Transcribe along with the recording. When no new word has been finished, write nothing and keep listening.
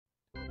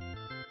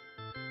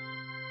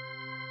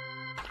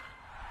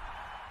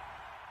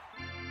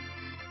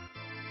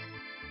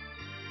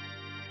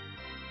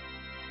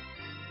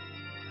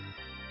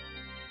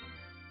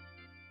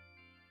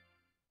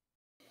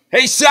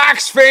Hey,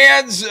 Sox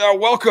fans,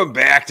 welcome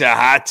back to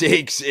Hot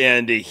Takes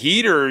and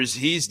Heaters.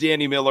 He's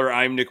Danny Miller.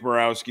 I'm Nick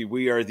Murawski.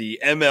 We are the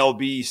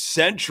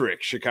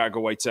MLB-centric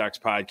Chicago White Sox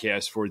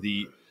podcast for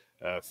the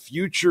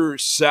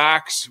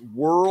FutureSox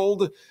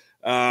world.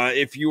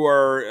 If you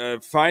are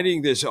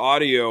finding this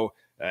audio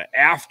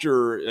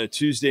after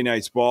Tuesday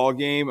night's ball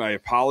game, I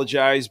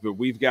apologize, but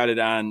we've got it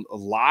on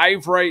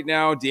live right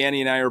now.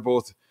 Danny and I are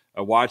both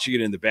watching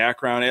it in the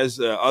background, as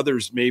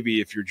others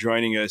maybe if you're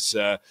joining us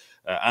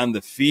on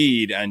the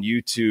feed on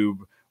YouTube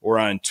or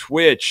on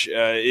Twitch.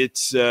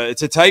 It's a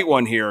tight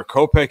one here.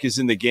 Kopech is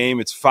in the game.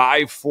 It's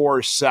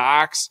 5-4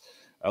 Sox,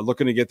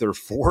 looking to get their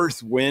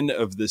fourth win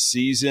of the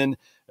season.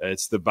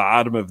 It's the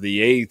bottom of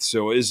the eighth.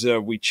 So as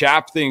we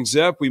chop things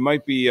up, we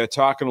might be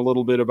talking a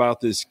little bit about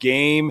this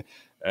game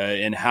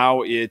and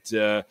how it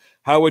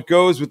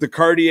goes with the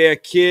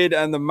cardiac kid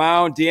on the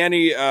mound.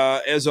 Danny,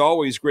 as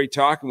always, great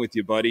talking with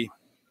you, buddy.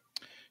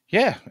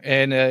 Yeah,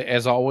 and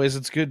as always,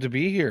 it's good to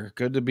be here.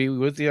 Good to be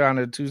with you on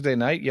a Tuesday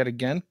night yet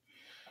again.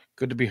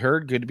 Good to be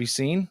heard, good to be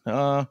seen.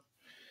 And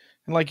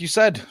like you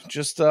said,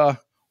 just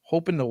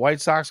hoping the White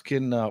Sox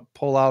can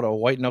pull out a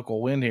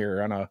white-knuckle win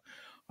here on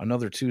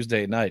another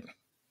Tuesday night.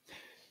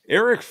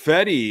 Eric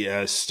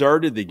Fetty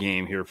started the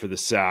game here for the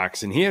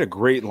Sox, and he had a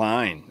great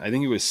line. I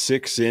think it was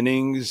 6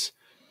 innings,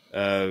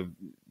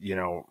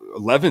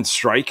 11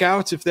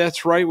 strikeouts, if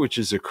that's right, which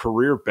is a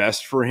career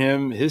best for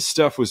him. His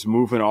stuff was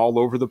moving all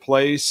over the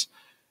place,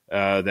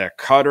 that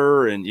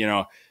cutter and,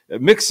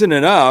 mixing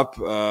it up,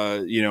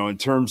 in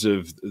terms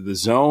of the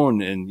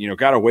zone and,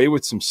 got away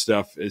with some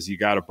stuff as he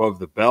got above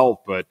the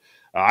belt. But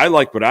I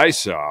like what I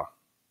saw.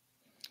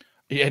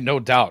 Yeah, no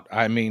doubt.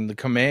 I mean, the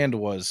command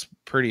was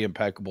pretty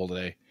impeccable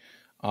today.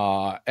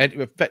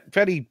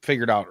 Fetty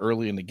figured out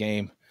early in the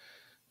game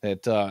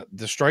that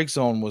the strike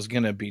zone was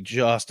going to be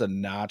just a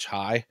notch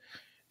high.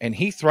 And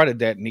he threaded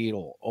that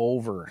needle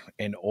over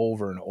and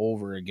over and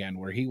over again,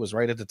 where he was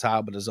right at the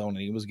top of the zone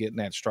and he was getting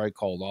that strike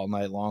called all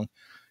night long.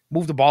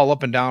 Moved the ball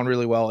up and down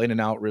really well, in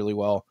and out really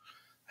well.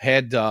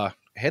 Had the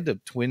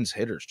Twins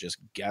hitters just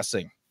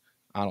guessing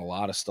on a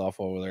lot of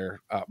stuff over there.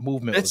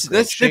 Movement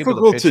that's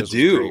difficult to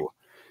do.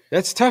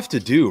 That's tough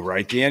to do,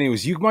 right, Danny?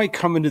 You might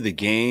come into the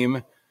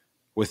game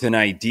with an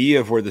idea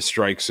of where the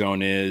strike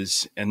zone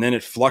is, and then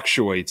it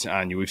fluctuates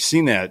on you. We've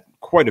seen that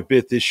quite a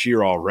bit this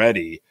year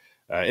already.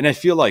 And I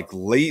feel like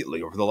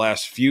lately, over the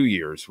last few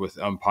years with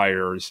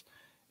umpires,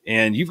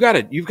 and you've got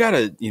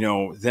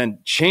to, then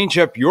change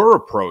up your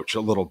approach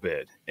a little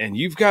bit. And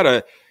you've got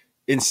to,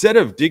 instead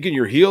of digging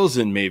your heels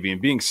in maybe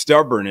and being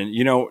stubborn and,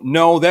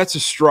 no, that's a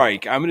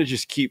strike, I'm going to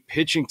just keep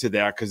pitching to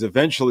that because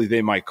eventually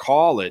they might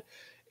call it.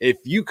 If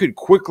you could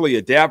quickly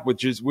adapt,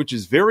 which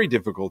is very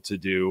difficult to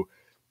do,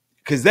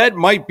 because that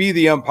might be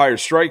the umpire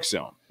strike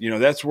zone.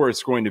 That's where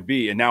it's going to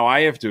be. And now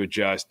I have to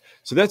adjust.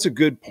 So that's a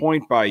good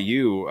point by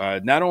you.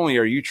 Not only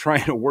are you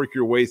trying to work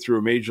your way through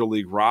a major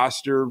league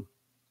roster,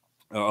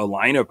 a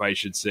lineup, I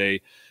should say,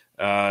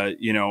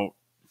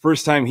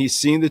 first time he's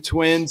seen the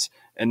Twins,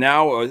 and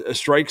now a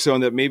strike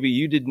zone that maybe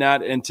you did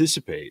not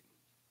anticipate.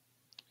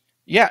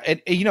 Yeah.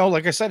 And,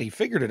 like I said, he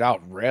figured it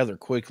out rather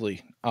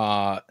quickly.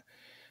 I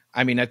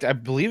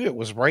believe it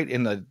was right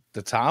in the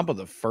top of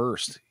the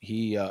first.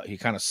 He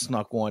kind of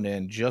snuck one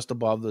in just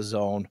above the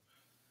zone,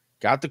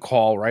 got the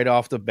call right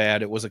off the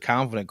bat. It was a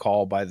confident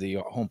call by the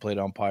home plate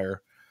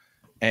umpire,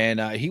 and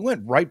he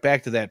went right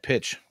back to that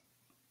pitch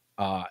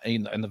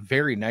in the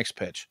very next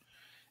pitch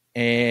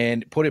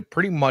and put it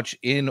pretty much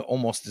in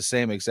almost the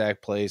same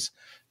exact place,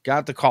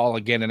 got the call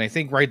again, and I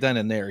think right then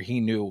and there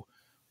he knew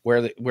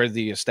where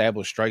the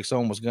established strike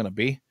zone was going to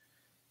be.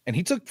 And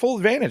he took full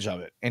advantage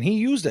of it, and he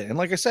used it. And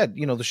like I said,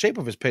 the shape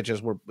of his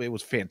pitches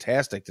was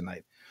fantastic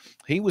tonight.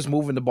 He was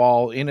moving the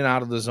ball in and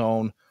out of the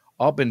zone,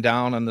 up and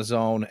down on the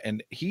zone,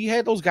 and he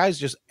had those guys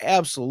just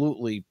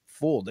absolutely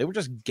fooled. They were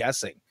just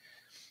guessing.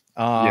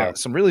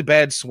 Some really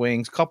bad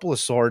swings, couple of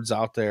swords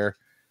out there.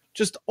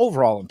 Just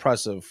overall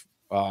impressive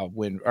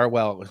win. Or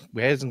well,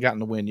 he hasn't gotten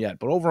the win yet,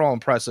 but overall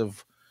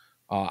impressive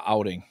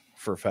outing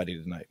for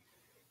Fetty tonight.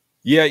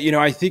 Yeah,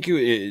 I think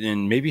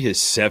in maybe his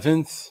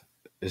seventh.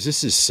 Is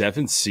this his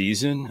 7th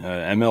season,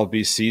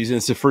 MLB season?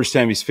 It's the first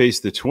time he's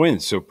faced the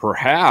Twins. So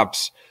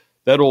perhaps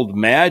that old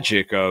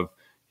magic of,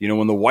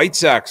 when the White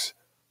Sox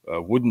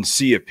wouldn't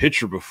see a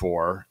pitcher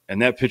before,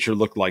 and that pitcher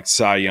looked like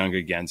Cy Young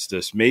against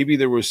us, maybe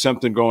there was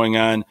something going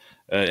on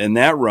in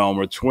that realm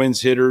where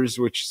Twins hitters,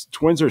 which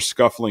Twins are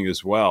scuffling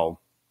as well.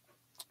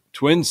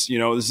 Twins, this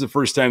is the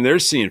first time they're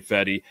seeing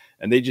Fetty,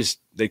 and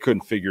they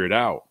couldn't figure it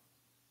out.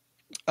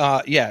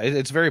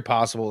 It's very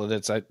possible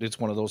that it's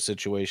one of those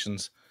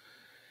situations.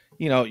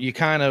 You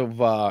kind of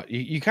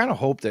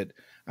hope that,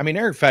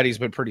 Eric Fetty's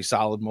been pretty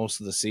solid most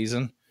of the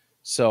season.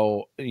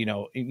 So,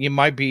 it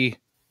might be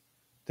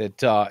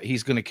that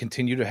he's going to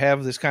continue to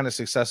have this kind of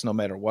success no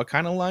matter what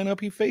kind of lineup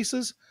he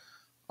faces.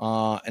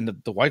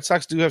 And the White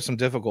Sox do have some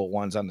difficult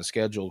ones on the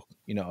schedule,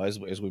 as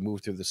we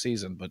move through the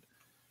season. But,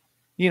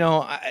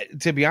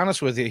 to be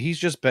honest with you, he's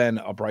just been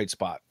a bright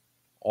spot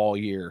all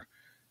year.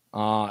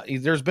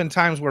 There's been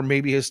times where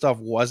maybe his stuff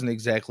wasn't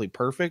exactly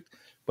perfect,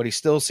 but he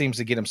still seems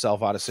to get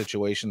himself out of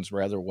situations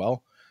rather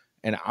well.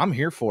 And I'm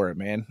here for it,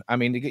 man. I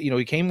mean,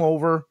 he came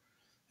over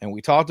and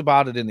we talked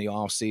about it in the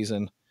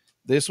offseason.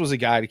 This was a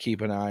guy to keep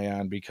an eye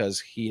on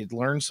because he had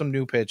learned some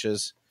new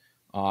pitches.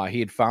 He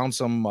had found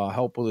some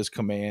help with his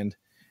command,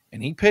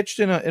 and he pitched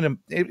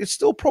it's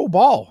still pro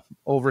ball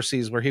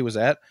overseas where he was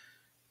at.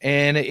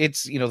 And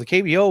it's, the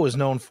KBO is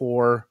known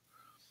for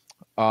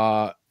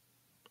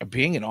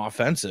being an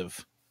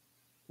offensive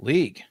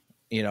league.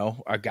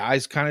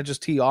 Guys kind of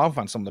just tee off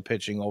on some of the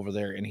pitching over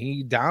there, and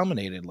he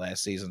dominated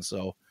last season.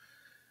 So,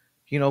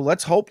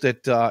 let's hope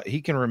that he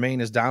can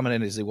remain as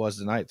dominant as he was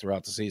tonight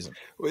throughout the season.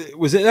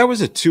 That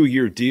was a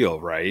 2-year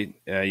deal, right?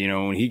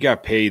 When he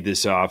got paid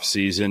this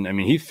offseason, I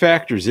mean, he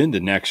factors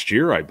into next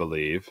year, I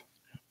believe.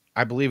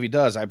 I believe he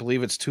does. I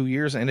believe it's 2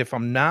 years. And if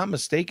I'm not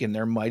mistaken,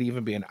 there might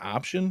even be an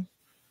option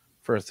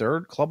for a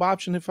third club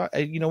option.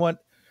 You know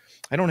what?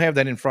 I don't have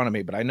that in front of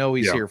me, but I know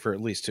he's here for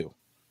at least 2.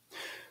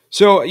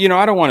 So,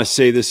 I don't want to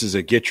say this is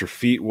a get your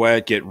feet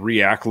wet, get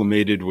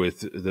reacclimated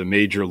with the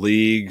major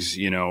leagues,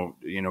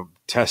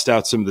 test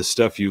out some of the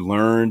stuff you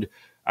learned.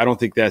 I don't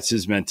think that's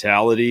his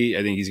mentality.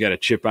 I think he's got a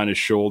chip on his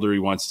shoulder. He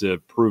wants to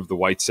prove the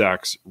White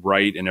Sox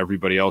right and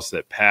everybody else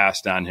that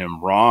passed on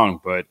him wrong.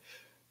 But,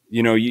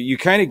 you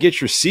kind of get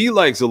your sea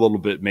legs a little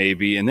bit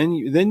maybe, and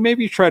then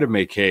maybe you try to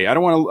make hay. I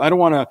don't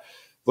want to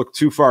look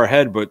too far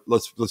ahead, but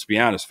let's be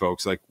honest,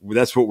 folks. Like,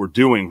 that's what we're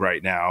doing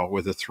right now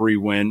with a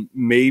 3-win,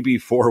 maybe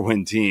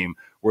 4-win team.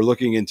 We're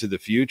looking into the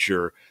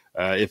future,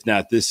 if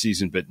not this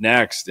season, but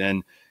next.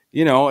 And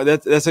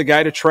that's a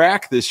guy to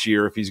track this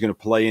year if he's going to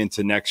play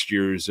into next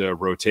year's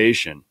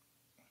rotation.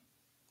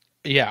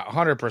 Yeah,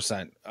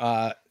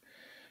 100%.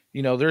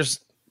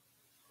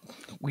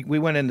 We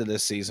went into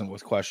this season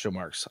with question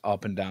marks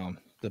up and down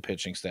the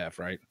pitching staff,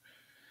 right?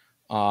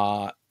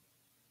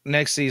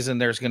 Next season,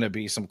 there's going to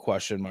be some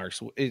question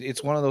marks.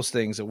 It's one of those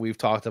things that we've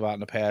talked about in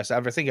the past.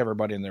 I think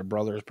everybody and their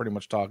brother is pretty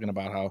much talking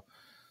about how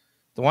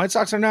the White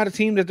Sox are not a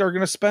team that they're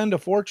going to spend a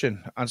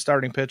fortune on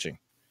starting pitching,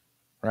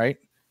 right?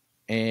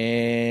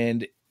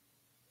 And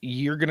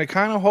you're going to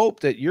kind of hope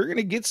that you're going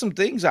to get some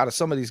things out of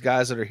some of these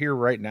guys that are here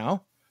right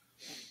now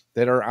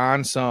that are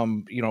on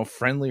some,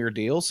 friendlier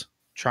deals,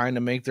 trying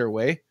to make their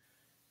way,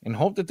 and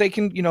hope that they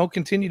can,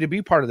 continue to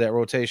be part of that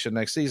rotation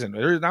next season.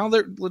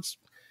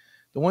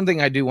 The one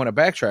thing I do want to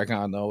backtrack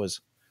on, though,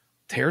 is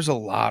there's a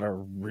lot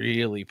of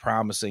really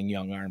promising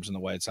young arms in the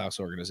White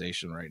Sox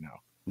organization right now.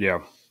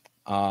 Yeah.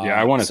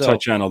 I want to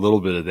touch on a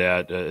little bit of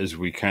that as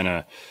we kind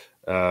of,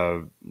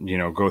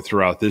 go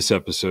throughout this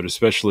episode,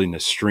 especially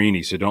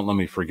Nastrini. So don't let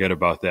me forget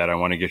about that. I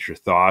want to get your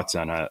thoughts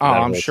on that.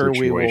 I'm sure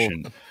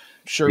situation.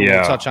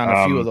 We'll touch on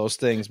a few of those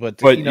things, but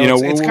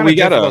it's kind of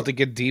difficult to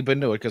get deep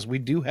into it because we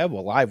do have a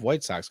live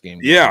White Sox game.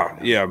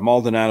 Yeah.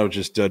 Maldonado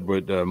just did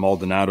what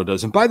Maldonado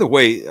does. And by the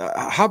way,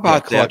 how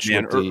about that,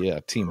 man?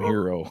 The team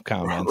hero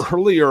comment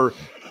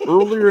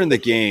earlier in the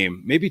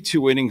game, maybe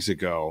 2 innings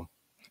ago,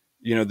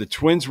 the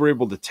Twins were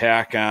able to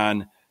tack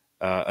on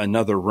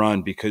another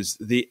run because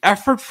the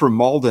effort for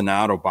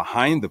Maldonado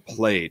behind the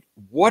plate,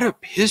 what a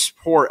piss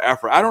poor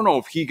effort. I don't know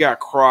if he got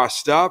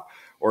crossed up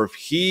or if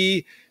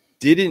he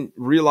didn't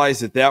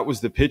realize that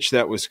was the pitch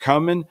that was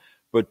coming.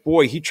 But,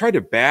 boy, he tried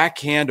to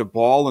backhand a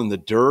ball in the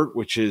dirt,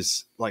 which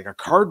is like a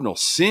cardinal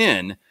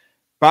sin,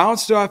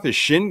 bounced off his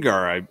shin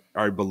guard,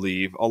 I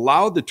believe,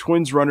 allowed the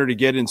Twins runner to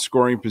get in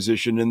scoring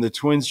position, and the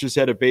Twins just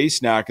had a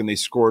base knock, and they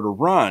scored a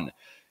run.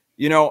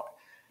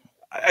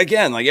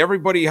 Again, like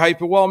everybody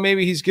hype it, well,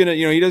 maybe he's going to,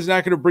 he's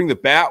not going to bring the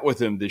bat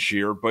with him this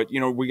year, but,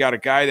 we got a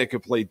guy that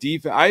could play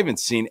defense. I haven't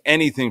seen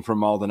anything from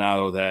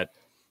Maldonado that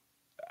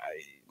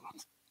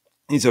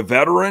he's a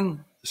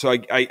veteran, so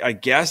I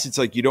guess it's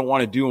like you don't want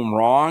to do him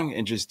wrong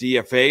and just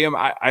DFA him.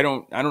 I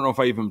don't know if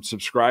I even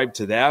subscribe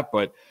to that,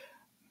 but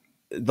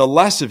the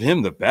less of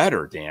him, the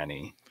better,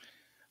 Danny.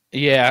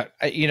 Yeah,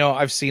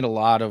 I've seen a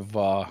lot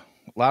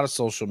of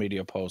social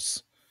media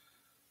posts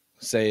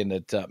saying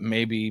that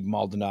maybe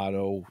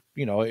Maldonado,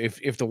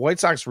 if the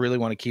White Sox really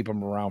want to keep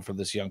him around for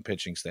this young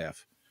pitching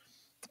staff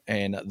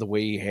and the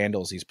way he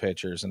handles these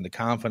pitchers and the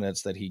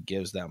confidence that he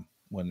gives them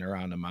when they're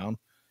on the mound,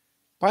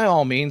 by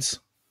all means,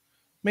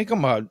 make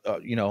him a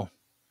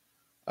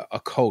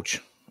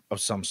coach of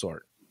some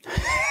sort.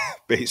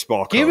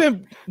 Baseball coach. Give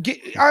him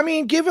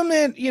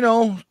that,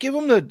 give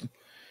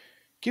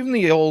him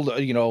the old,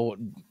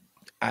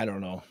 I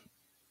don't know.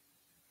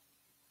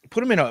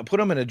 Put him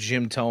in a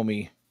Jim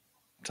Tomey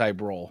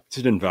type role. It's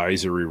an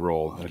advisory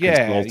role,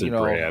 consultant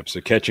perhaps,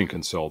 a catching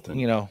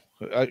consultant.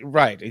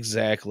 Right,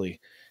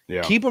 exactly.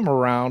 Yeah. Keep him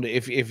around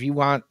if you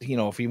want,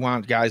 if you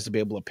want guys to be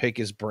able to pick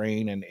his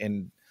brain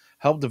and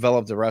help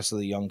develop the rest of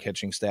the young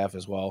pitching staff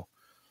as well.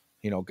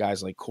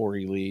 Guys like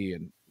Corey Lee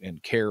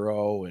and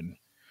Caro and,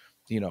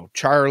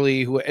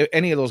 Charlie,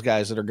 any of those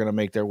guys that are going to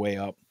make their way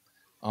up,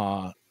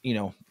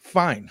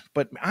 fine.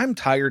 But I'm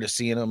tired of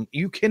seeing them.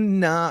 You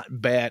cannot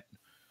bet,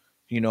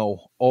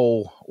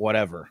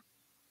 whatever.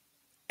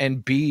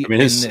 And be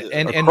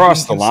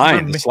across the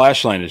line, the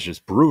slash line is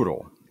just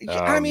brutal.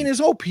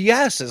 His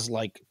OPS is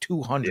like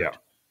 200. Yeah.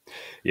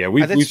 Yeah,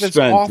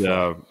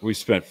 we've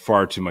spent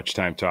far too much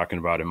time talking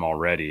about him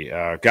already.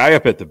 Guy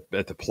up at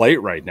the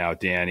plate right now,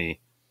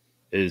 Danny,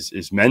 is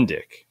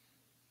Mendick.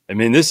 I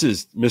mean, this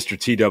is Mr.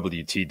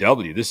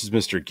 TWTW. This is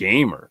Mr.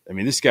 Gamer. I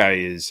mean, this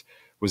guy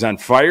was on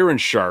fire in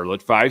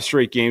Charlotte, 5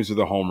 straight games with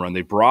a home run.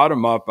 They brought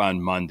him up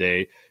on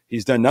Monday.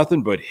 He's done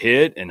nothing but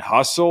hit and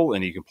hustle,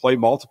 and he can play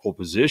multiple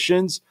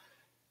positions.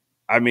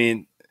 I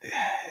mean,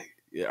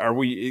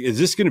 is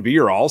this going to be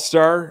your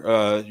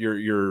all-star,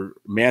 your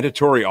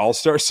mandatory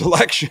all-star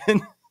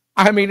selection?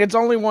 I mean, it's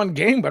only one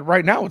game, but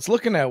right now it's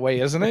looking that way,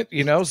 isn't it?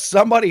 You know,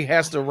 somebody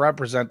has to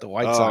represent the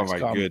White Sox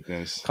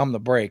come the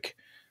break.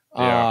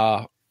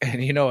 Yeah.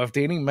 And, you know, if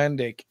Danny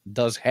Mendick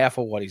does half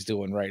of what he's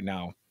doing right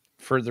now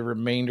for the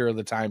remainder of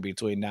the time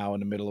between now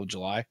and the middle of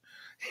July,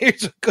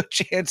 there's a good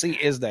chance he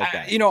is that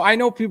guy. You know, I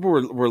know people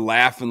were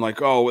laughing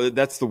like, oh,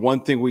 that's the one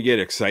thing we get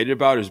excited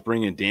about is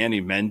bringing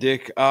Danny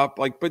Mendick up.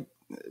 Like, but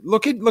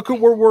look at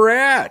where we're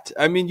at.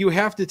 I mean, you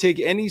have to take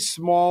any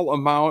small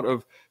amount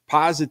of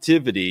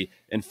positivity,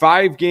 and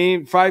 5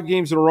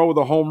 games in a row with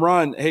a home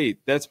run. Hey,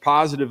 that's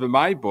positive in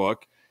my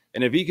book.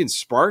 And if he can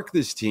spark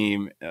this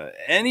team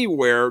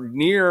anywhere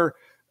near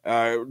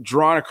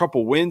drawing a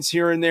couple wins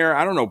here and there,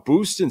 I don't know,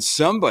 boosting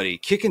somebody,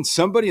 kicking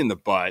somebody in the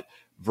butt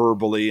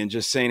verbally and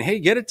just saying, hey,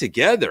 get it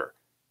together,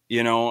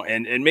 you know,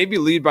 and maybe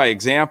lead by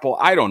example.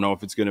 I don't know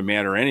if it's going to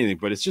matter or anything,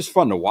 but it's just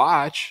fun to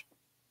watch.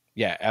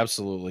 Yeah,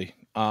 absolutely.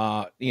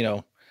 You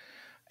know,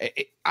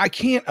 I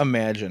can't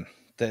imagine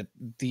that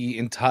the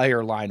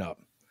entire lineup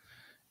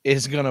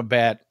is going to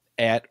bat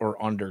at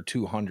or under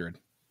 200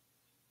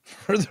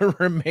 for the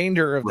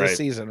remainder of the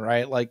season,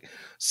 right? Like,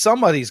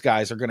 some of these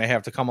guys are going to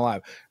have to come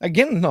alive.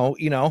 Again, no,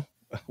 you know,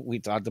 we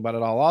talked about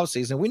it all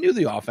offseason. We knew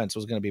the offense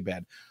was going to be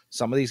bad.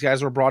 Some of these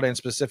guys were brought in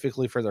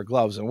specifically for their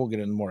gloves, and we'll get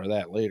into more of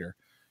that later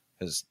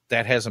because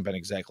that hasn't been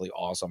exactly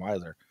awesome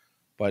either.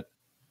 But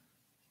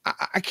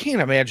I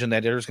can't imagine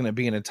that there's going to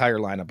be an entire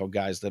lineup of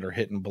guys that are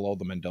hitting below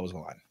the Mendoza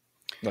line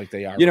like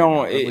they are. You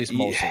know, now, at least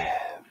most of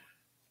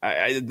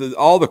them.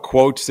 All the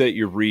quotes that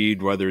you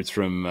read, whether it's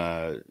from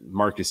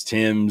Marcus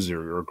Timms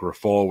or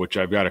Grifol, which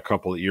I've got a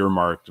couple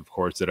earmarked, of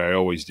course, that I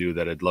always do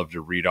that I'd love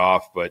to read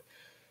off. But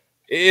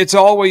it's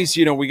always,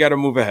 you know, we got to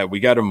move ahead. We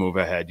got to move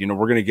ahead. You know,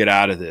 we're going to get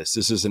out of this.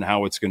 This isn't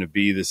how it's going to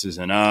be. This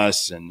isn't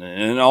us and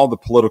all the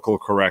political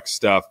correct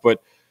stuff.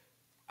 But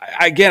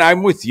again,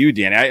 I'm with you,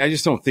 Danny. I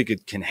just don't think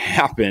it can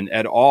happen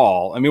at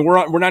all. I mean,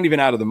 we're not even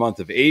out of the month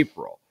of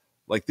April.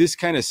 Like, this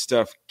kind of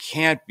stuff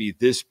can't be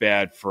this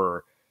bad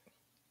for,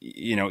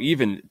 you know,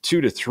 even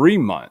 2 to 3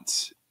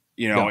 months.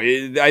 You know,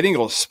 I think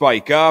it'll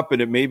spike up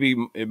and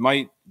it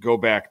might go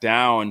back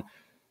down.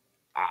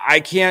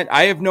 I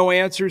have no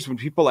answers when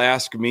people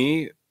ask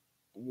me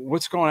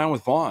what's going on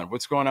with Vaughn,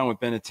 what's going on with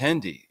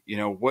Benintendi, you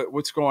know,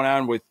 what's going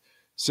on with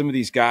some of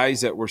these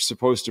guys that were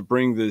supposed to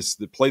bring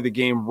play the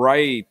game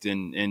right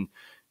and,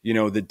 you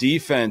know, the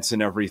defense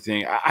and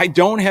everything. I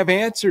don't have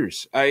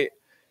answers.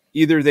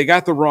 Either they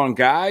got the wrong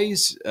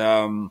guys,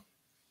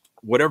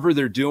 whatever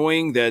they're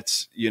doing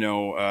that's, you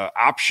know,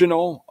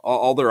 optional,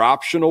 all their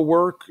optional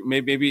work,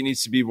 maybe it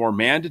needs to be more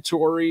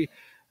mandatory.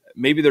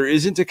 Maybe there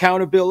isn't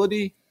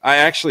accountability.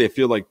 I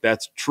feel like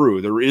that's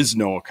true. There is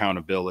no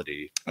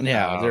accountability.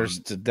 Yeah, there's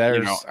you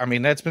know, I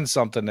mean, that's been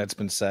something that's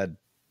been said,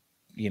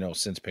 you know,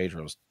 since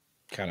Pedro's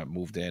kind of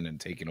moved in and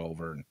taken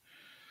over, and,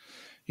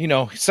 you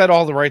know, he said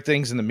all the right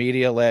things in the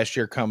media last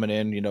year coming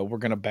in. You know, we're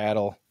gonna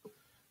battle,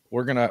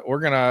 we're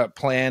gonna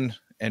plan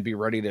and be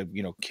ready to,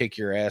 you know, kick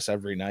your ass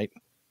every night.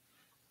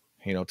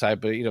 You know,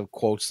 type of, you know,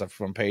 quotes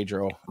from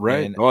Pedro.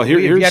 Right. And well,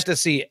 here's yet to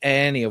see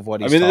any of what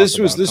he's. I mean, this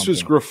was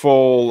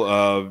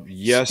Grifol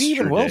yesterday.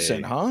 Steven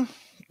Wilson, huh?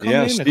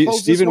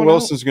 Steven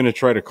Wilson's going to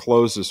try to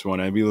close this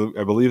one. I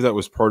believe that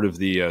was part of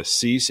the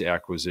Cease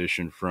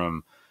acquisition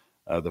from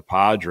the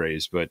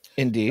Padres. But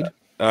indeed,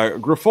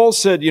 Grifol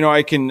said, you know,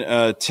 I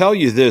can tell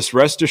you this,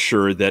 rest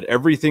assured that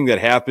everything that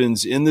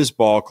happens in this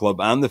ball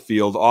club, on the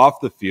field, off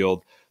the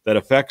field, that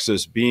affects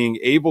us being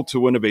able to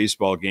win a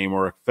baseball game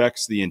or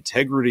affects the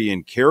integrity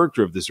and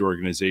character of this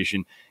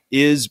organization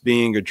is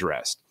being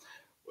addressed.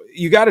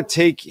 You got to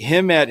take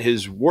him at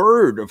his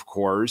word, of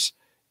course.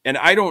 And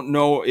I don't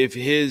know if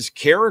his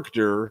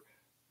character,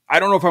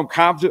 I don't know if I'm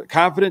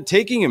confident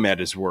taking him at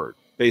his word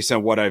based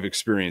on what I've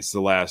experienced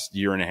the last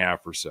year and a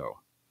half or so.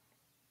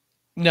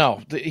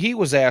 No, he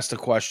was asked a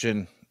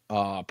question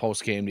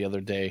post game the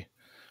other day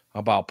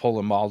about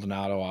pulling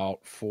Maldonado out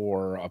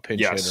for a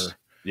pinch hitter.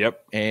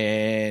 Yep.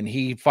 And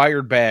he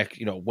fired back,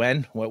 you know,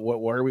 when,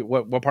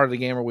 what part of the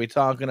game are we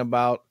talking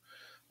about?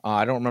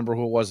 I don't remember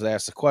who it was that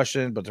asked the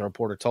question, but the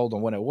reporter told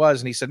him when it was.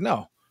 And he said,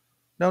 no,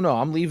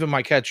 I'm leaving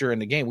my catcher in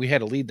the game. We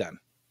had a lead then.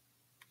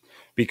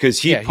 Because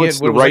he puts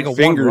the right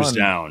fingers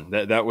down.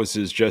 That was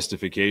his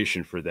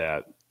justification for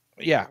that.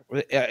 Yeah.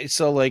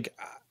 So, like,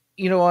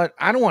 you know what?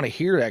 I don't want to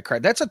hear that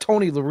crap. That's a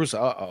Tony La Russa.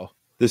 Uh-oh.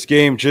 This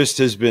game just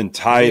has been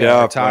tied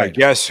up.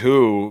 Guess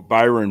who?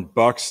 Byron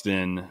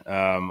Buxton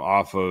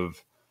off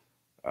of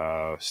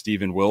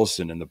Steven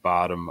Wilson in the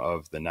bottom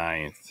of the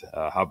 9th.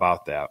 How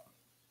about that?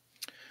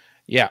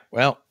 Yeah.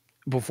 Well,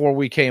 before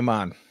we came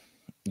on,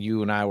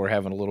 You and I were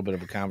having a little bit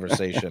of a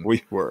conversation.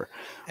 We were.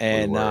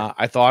 And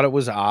I thought it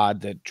was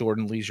odd that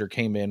Jordan Leisure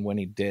came in when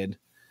he did,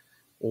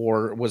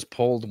 or was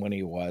pulled when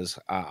he was.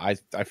 I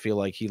feel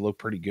like he looked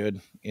pretty good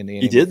in the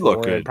inning. He did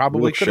look good.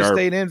 Probably could have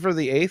stayed in for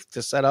the 8th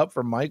to set up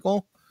for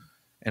Michael,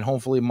 and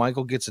hopefully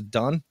Michael gets it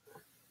done.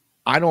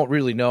 I don't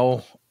really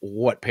know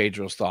what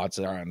Pedro's thoughts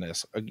are on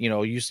this.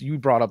 You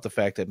brought up the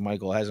fact that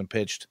Michael hasn't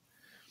pitched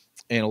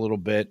in a little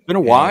bit. It's been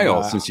a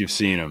while since you've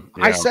seen him.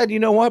 Yeah. I said, you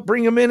know what?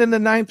 Bring him in the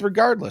 9th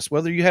regardless,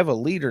 whether you have a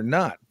lead or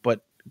not.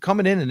 But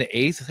coming in the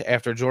 8th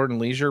after Jordan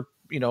Leisure,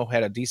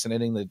 had a decent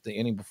inning the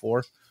inning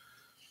before,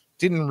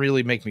 didn't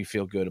really make me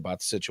feel good about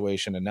the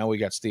situation. And now we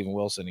got Steven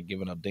Wilson and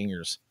giving up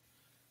dingers.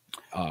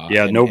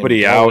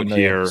 Nobody out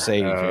here.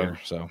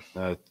 So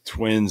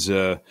Twins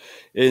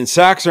and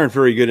Sox aren't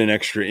very good in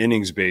extra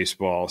innings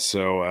baseball.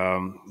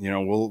 So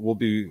we'll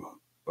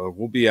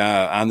be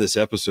on this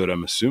episode,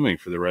 I'm assuming,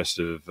 for the rest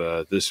of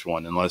this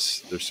one, unless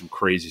there's some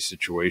crazy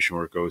situation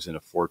where it goes into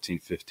 14,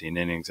 15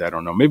 innings. I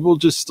don't know. Maybe we'll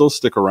just still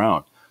stick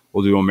around.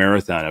 We'll do a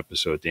marathon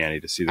episode, Danny,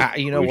 to see the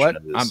you know what?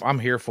 I'm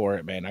here for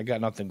it, man. I got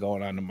nothing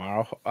going on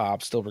tomorrow. I'm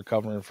still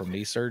recovering from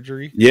knee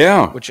surgery.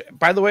 Yeah. Which,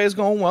 by the way, is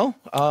going well.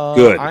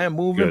 Good. I am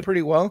moving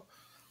pretty well.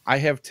 I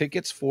have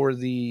tickets for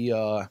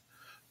the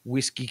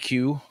Whiskey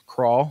Q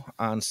crawl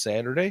on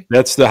Saturday.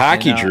 That's the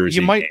hockey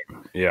jersey game.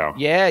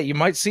 Yeah, you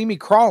might see me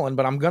crawling,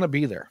 but I'm going to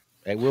be there.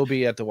 I will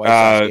be at the White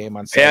Sox game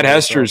on Saturday. Pat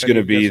Hester is going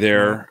to be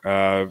there.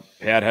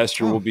 Pat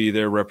Hester will be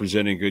there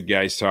representing Good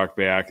Guys Talk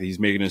Back. He's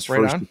making his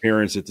first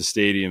appearance at the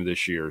stadium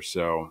this year,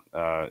 so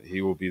he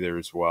will be there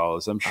as well.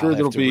 As I'm sure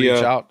there'll be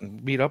reach out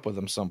and meet up with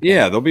him some point.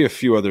 Yeah, there'll be a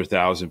few other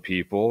 1,000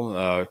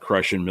 people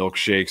crushing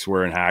milkshakes,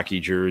 wearing hockey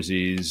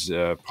jerseys,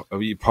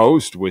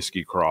 post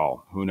whiskey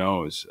crawl. Who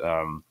knows?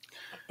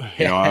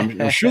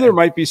 I'm sure there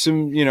might be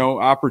some,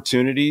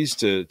 opportunities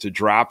to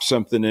drop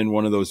something in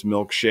one of those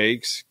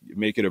milkshakes,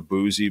 make it a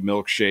boozy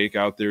milkshake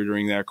out there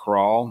during that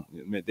crawl.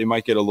 They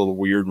might get a little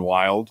weird and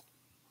wild.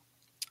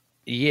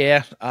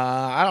 Yeah,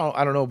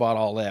 I don't know about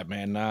all that,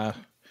 man. That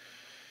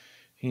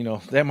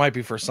might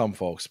be for some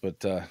folks,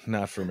 but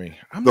not for me.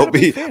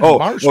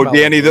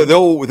 Danny,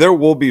 there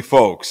will be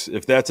folks.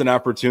 If that's an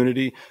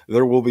opportunity,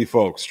 there will be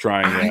folks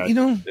trying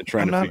to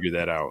figure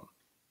that out.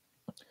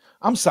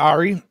 I'm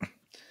sorry.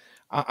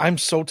 I'm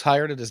so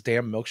tired of this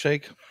damn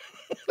milkshake.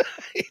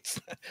 It's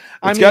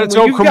got its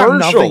own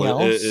commercial,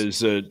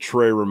 as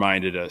Trey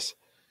reminded us.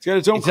 It's got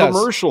its own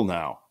commercial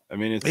now. I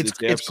mean,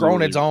 it's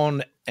grown its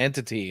own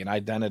entity and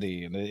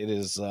identity, and it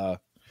is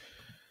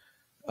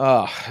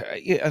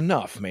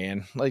enough,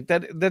 man. Like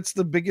that's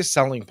the biggest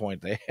selling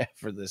point they have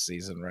for this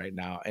season right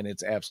now, and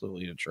it's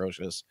absolutely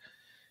atrocious.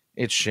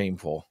 It's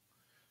shameful.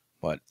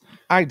 But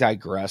I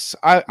digress.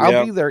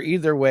 I'll be there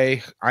either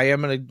way. I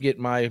am going to get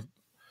my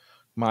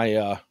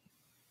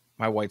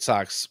White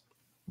Sox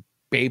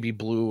baby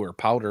blue or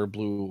powder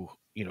blue,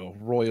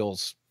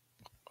 Royals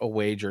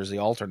away jersey,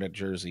 alternate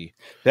jersey.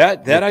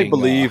 That I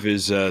believe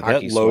is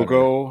that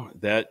logo,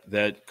 sweater.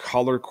 that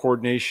color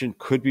coordination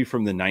could be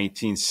from the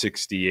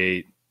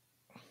 1968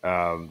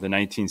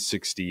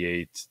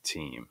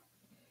 team,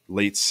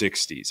 late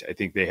 60s. I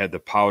think they had the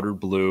powder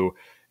blue,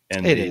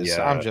 and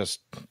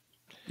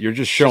you're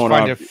just showing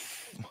up.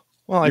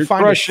 I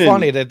find it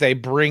funny that they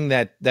bring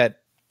that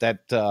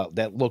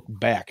look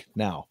back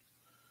now.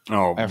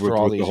 Oh, after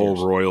all these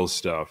whole Royals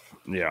stuff.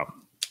 Yeah.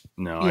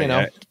 No,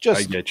 I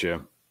get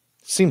you.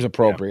 Seems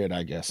appropriate,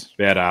 I guess.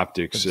 Bad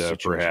optics,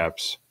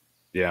 perhaps.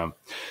 Yeah.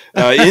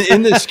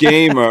 In this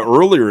game,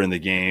 earlier in the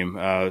game,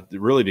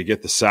 really to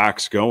get the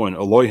Sox going,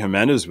 Eloy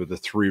Jimenez with a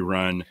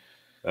 3-run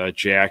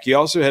jack. He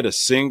also had a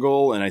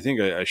single and I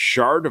think a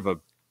shard of a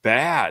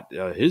bat,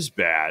 his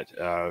bat,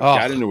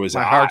 got into his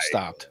eye. My heart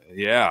stopped.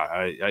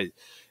 Yeah.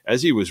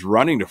 As he was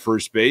running to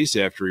first base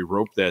after he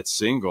roped that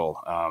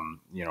single,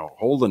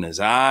 holding his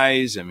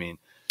eyes. I mean,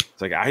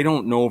 it's like, I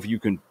don't know if you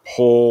can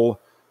pull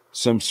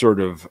some sort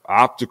of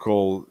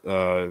optical,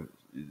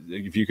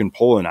 if you can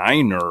pull an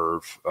eye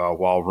nerve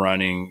while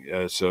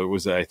running. So it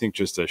was, I think,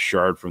 just a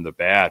shard from the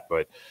bat.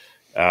 But,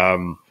 I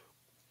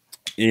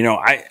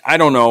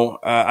don't know.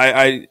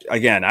 I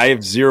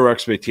have zero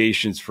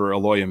expectations for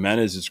Eloy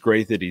Jimenez. It's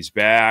great that he's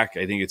back.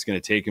 I think it's going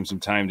to take him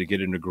some time to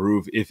get into a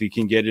groove, if he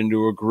can get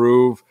into a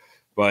groove.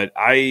 But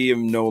I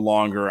am no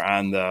longer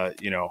on the,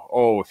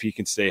 if he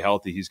can stay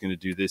healthy, he's going to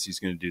do this, he's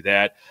going to do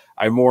that.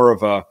 I'm more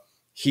of a,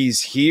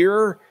 he's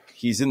here,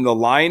 he's in the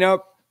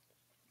lineup.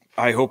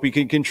 I hope he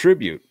can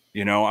contribute.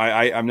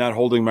 I'm not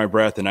holding my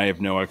breath, and I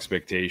have no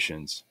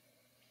expectations.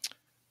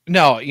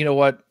 No, you know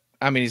what?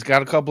 I mean, he's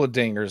got a couple of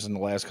dingers in the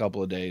last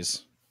couple of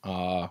days.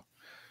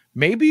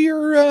 Maybe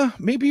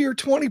your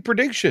 20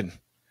 prediction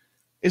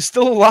is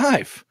still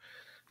alive.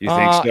 You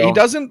think so? He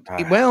doesn't.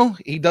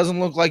 He doesn't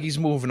look like he's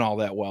moving all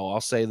that well. I'll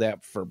say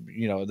that for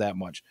that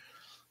much.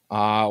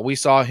 We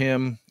saw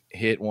him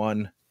hit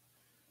one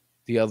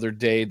the other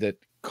day that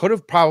could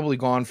have probably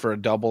gone for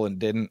a double and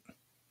didn't.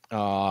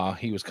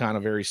 He was kind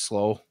of very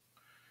slow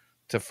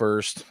to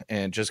first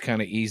and just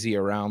kind of easy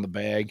around the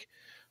bag.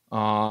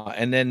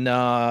 And then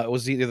it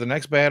was either the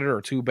next batter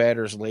or two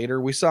batters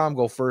later. We saw him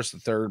go first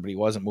and third, but he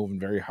wasn't moving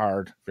very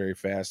hard, very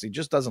fast. He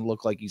just doesn't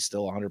look like he's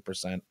still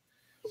 100%.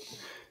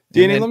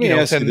 Danny, let me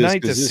ask you this.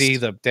 Tonight to see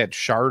that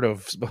shard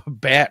of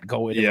bat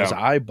go into his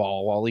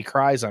eyeball while he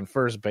cries on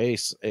first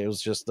base, it was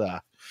just,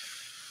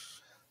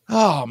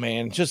 oh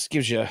man, just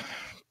gives you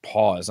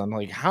pause. I'm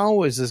like,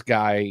 how is this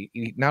guy?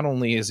 Not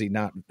only is he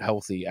not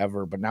healthy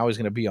ever, but now he's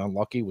going to be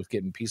unlucky with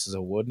getting pieces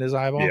of wood in his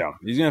eyeball. Yeah,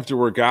 he's going to have to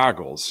wear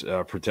goggles,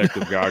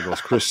 protective goggles,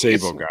 Chris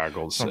Sabo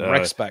goggles.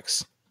 Rec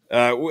specs.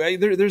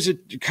 There's a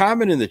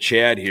comment in the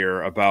chat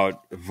here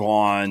about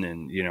Vaughn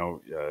and,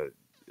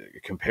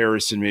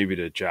 comparison maybe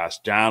to Josh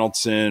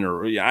Donaldson,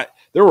 or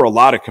there were a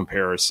lot of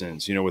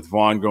comparisons, with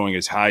Vaughn going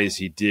as high as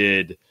he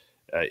did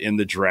in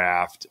the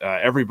draft.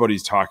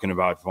 Everybody's talking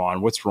about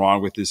Vaughn. What's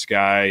wrong with this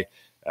guy?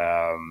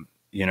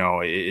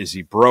 Is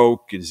he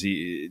broke? Do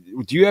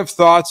you have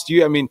thoughts?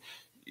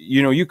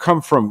 You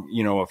come from,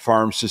 a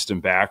farm system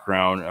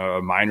background, a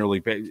minor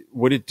league.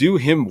 Would it do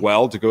him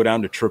well to go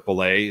down to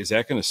AAA? Is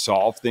that going to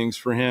solve things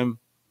for him?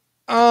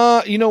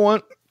 You know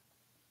what?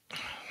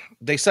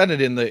 They said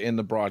it in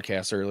the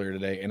broadcast earlier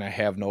today, and I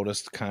have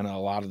noticed kind of a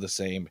lot of the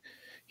same.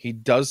 He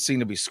does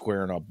seem to be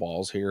squaring up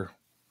balls here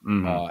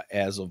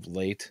as of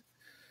late.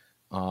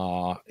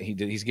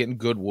 He's getting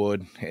good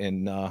wood,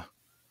 and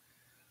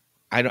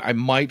I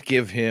might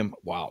give him.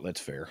 Wow,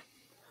 that's fair.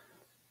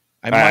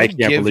 I can't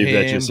believe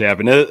that just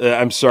happened.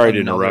 I'm sorry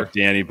to interrupt,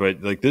 Danny,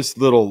 but like this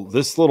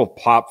little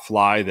pop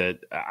fly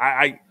that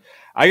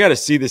I got to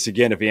see this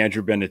again if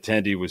Andrew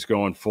Benintendi was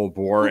going full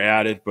bore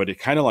at it, but it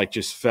kind of like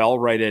just fell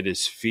right at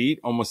his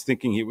feet, almost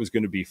thinking it was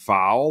going to be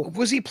foul.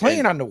 Was he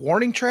playing on the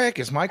warning track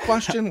is my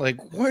question. Like,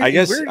 where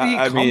did he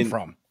come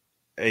from?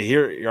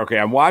 Okay,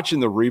 I'm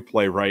watching the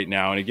replay right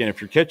now. And again, if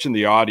you're catching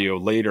the audio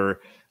later,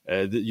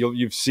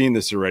 you've seen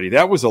this already.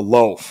 That was a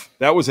loaf.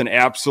 That was an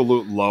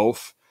absolute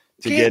loaf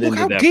to get into that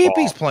ball. Look how deep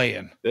he's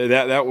playing.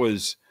 That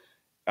was,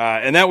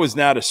 and that was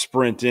not a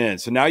sprint in.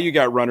 So now you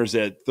got runners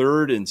at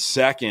third and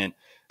second.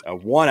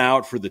 One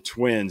out for the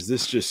Twins.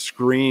 This just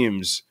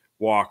screams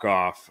walk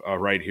off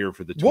right here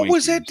for the Twins. What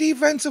was that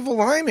defensive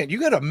alignment?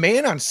 You got a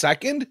man on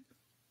second,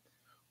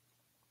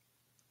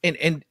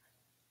 and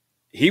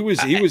he was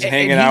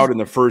hanging out in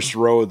the first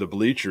row of the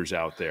bleachers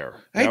out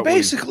there. He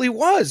basically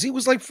was. He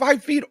was like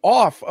 5 feet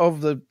off of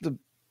the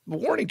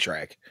warning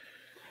track.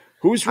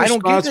 Who's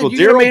responsible?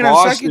 Daryl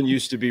Boston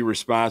used to be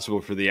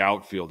responsible for the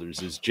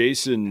outfielders. Is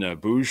Jason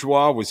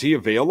Bourgeois, was he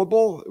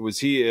available? Was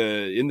he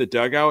in the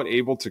dugout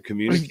able to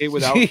communicate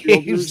with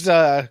outfielders?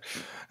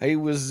 He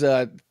was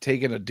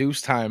taking a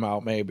deuce time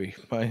out maybe.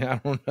 I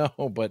don't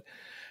know. But,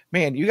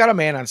 man, you got a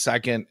man on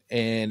second,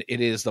 and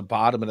it is the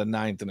bottom of the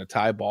ninth in a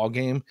tie ball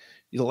game.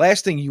 The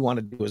last thing you want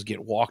to do is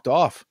get walked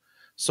off.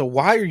 So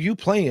why are you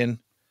playing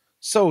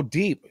so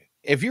deep?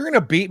 If you're going to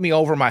beat me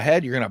over my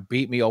head, you're going to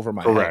beat me over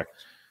my head. Correct.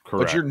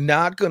 But you're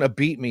not going to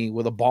beat me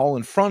with a ball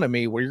in front of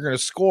me where you're going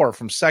to score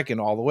from second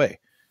all the way.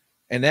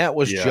 And that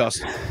was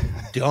just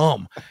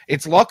dumb.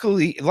 It's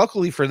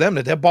luckily for them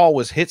that ball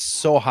was hit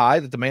so high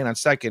that the man on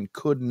second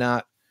could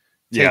not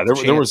take the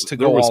chance to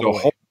go all the way.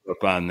 Hold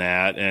up on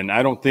that. And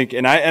I don't think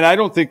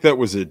that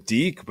was a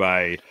deke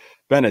by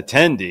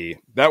Benintendi.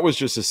 That was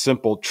just a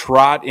simple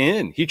trot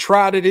in. He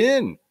trotted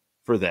in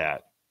for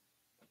that.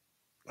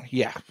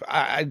 Yeah.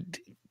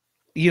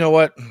 You know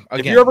what? Again,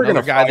 if you're ever going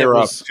to fire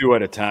up two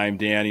at a time,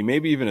 Danny,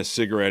 maybe even a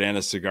cigarette and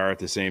a cigar at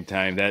the same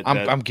time.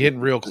 I'm getting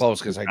real close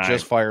because I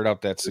just fired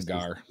up that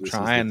cigar.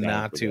 Trying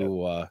not to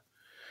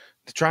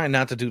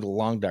do the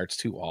long darts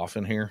too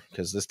often here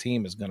because this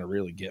team is going to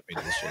really get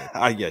me this year.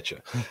 I get you.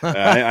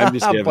 I'm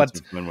just having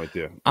some fun with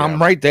you. Yeah.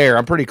 I'm right there.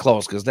 I'm pretty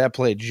close because that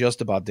play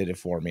just about did it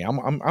for me.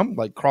 I'm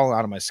like crawling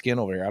out of my skin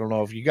over here. I don't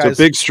know if you guys. It's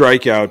a big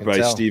strikeout by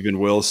Steven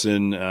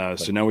Wilson.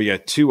 So now we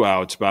got 2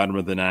 outs, bottom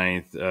of the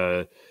ninth.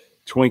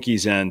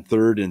 Twinkies on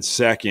third and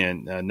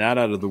second, not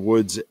out of the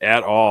woods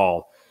at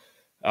all.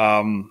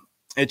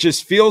 It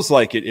just feels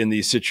like it in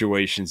these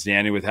situations,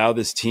 Danny, with how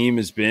this team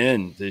has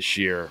been this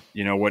year.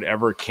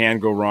 Whatever can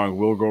go wrong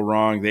will go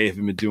wrong. They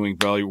haven't been doing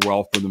very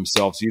well for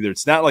themselves either.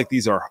 It's not like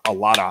these are a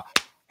lot of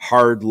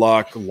hard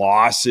luck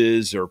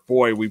losses or,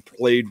 boy, we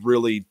played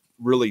really,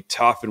 really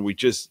tough and we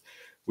just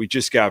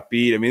got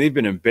beat. I mean, they've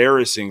been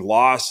embarrassing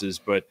losses,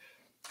 but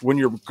when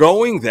you're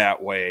going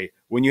that way,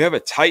 when you have a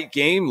tight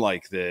game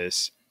like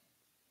this,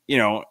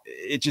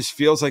 it just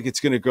feels like it's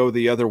going to go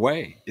the other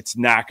way. It's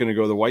not going to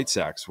go the White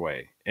Sox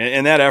way.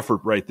 And that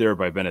effort right there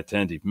by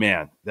Benintendi,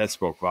 man, that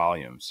spoke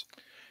volumes.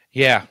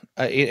 Yeah.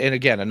 And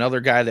again, another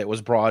guy that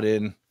was brought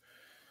in,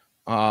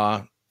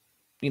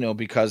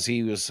 because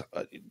he was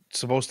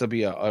supposed to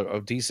be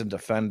a decent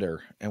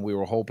defender. And we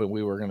were hoping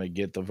we were going to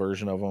get the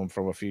version of him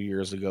from a few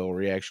years ago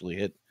where he actually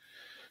hit,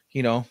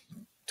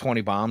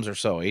 20 bombs or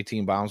so,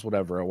 18 bombs,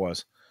 whatever it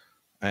was.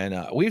 And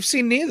we've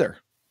seen neither.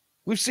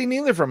 We've seen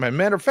neither from him.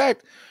 Matter of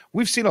fact,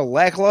 we've seen a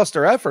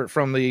lackluster effort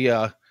from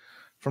the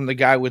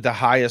guy with the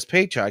highest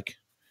paycheck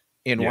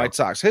in White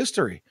Sox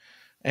history.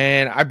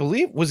 And I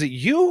believe, was it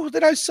you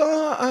that I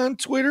saw on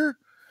Twitter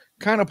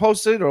kind of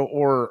posted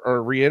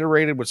or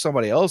reiterated what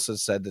somebody else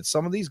has said, that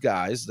some of these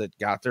guys that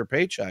got their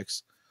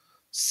paychecks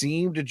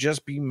seem to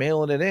just be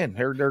mailing it in.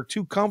 They're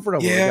too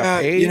comfortable. They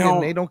got paid,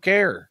 and they don't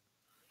care.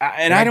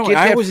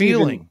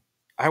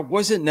 I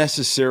wasn't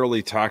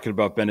necessarily talking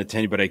about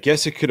Benintendi, but I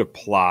guess it could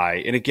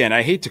apply. And again,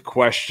 I hate to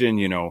question,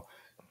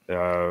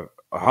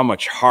 how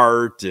much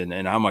heart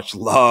and how much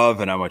love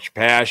and how much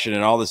passion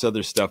and all this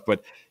other stuff,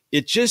 but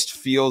it just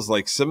feels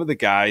like some of the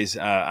guys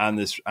on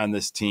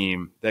this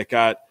team that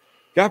got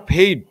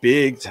paid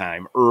big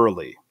time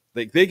early.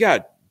 Like they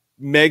got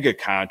mega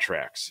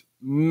contracts,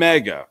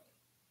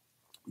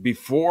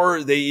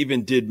 before they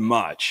even did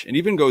much. And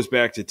even goes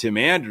back to Tim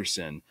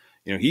Anderson.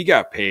 He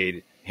got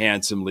paid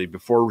handsomely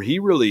before he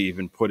really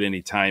even put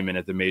any time in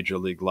at the major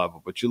league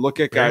level. But you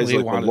look at guys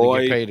like Eloy,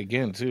 to get paid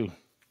again too.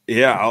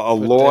 Yeah,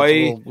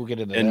 Eloy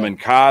and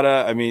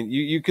Mancada. I mean,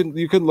 you can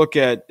look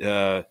at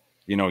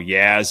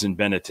Yaz and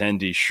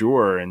Benintendi,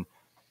 sure, and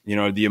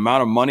the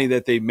amount of money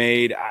that they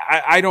made.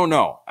 I don't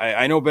know.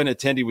 I know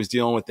Benintendi was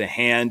dealing with the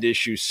hand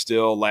issue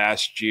still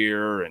last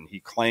year, and he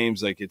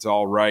claims like it's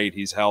all right.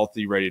 He's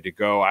healthy, ready to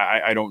go.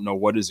 I don't know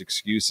what his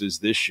excuse is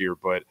this year,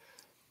 but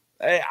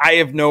I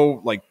have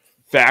no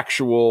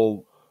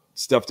factual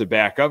stuff to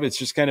back up. It's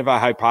just kind of a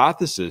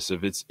hypothesis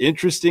of it's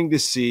interesting to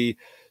see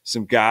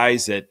some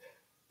guys that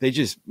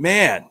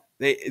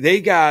they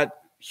got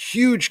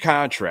huge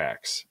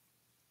contracts.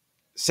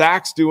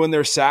 Sox doing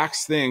their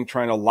Sox thing,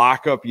 trying to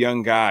lock up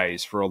young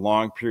guys for a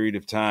long period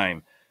of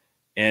time.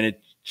 And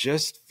it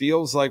just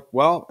feels like,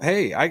 well,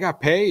 hey, I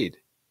got paid,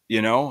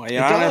 I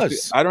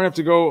don't have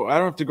to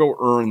go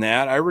earn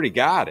that. I already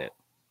got it.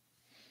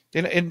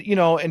 And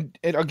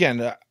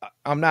again,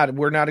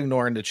 we're not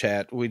ignoring the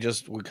chat. We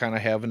kind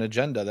of have an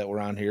agenda that we're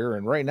on here.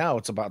 And right now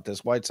it's about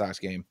this White Sox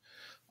game.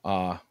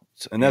 And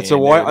that's a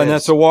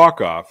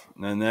walk-off.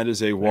 And that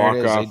is a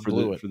walk-off for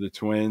the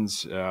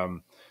Twins.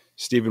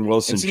 Steven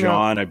Wilson,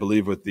 John, I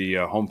believe, with the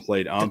home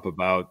plate ump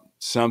about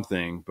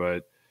something,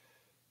 but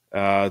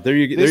there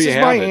you have it.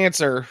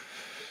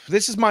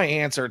 This is my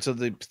answer to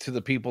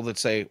the people that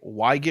say,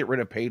 why get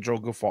rid of Pedro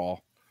Gafal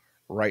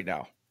right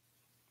now?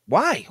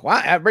 Why?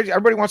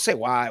 Everybody wants to say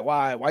why?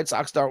 White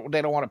Sox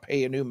they don't want to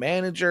pay a new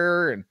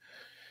manager, and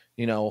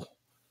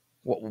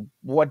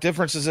what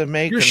difference does it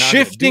make? You're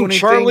shifting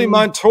Charlie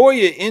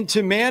Montoyo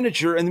into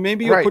manager, and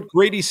maybe you'll put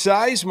Grady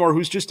Sizemore,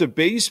 who's just a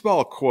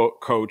baseball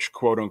coach,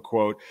 quote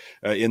unquote,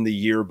 in the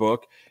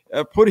yearbook.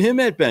 Put him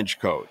at bench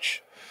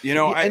coach.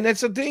 And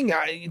that's the thing.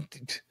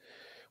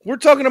 We're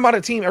talking about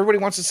a team. Everybody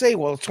wants to say,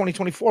 well, it's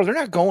 2024. They're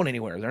not going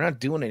anywhere. They're not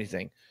doing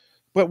anything.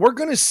 But we're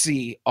going to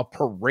see a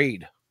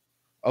parade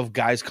of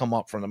guys come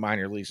up from the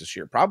minor leagues this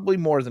year, probably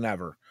more than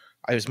ever,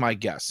 is my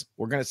guess.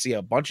 We're going to see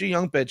a bunch of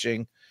young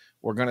pitching.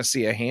 We're going to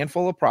see a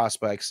handful of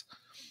prospects,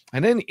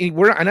 and then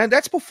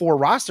that's before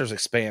rosters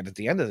expand at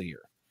the end of the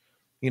year,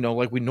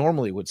 like we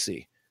normally would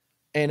see.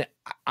 And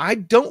I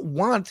don't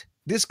want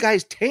this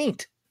guy's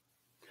taint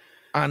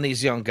on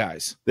these young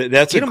guys.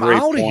 That's a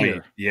great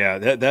point. Yeah,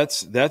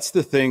 that's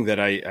the thing that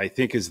I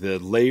think is the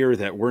layer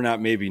that we're not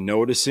maybe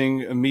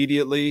noticing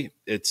immediately.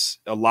 It's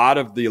a lot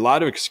of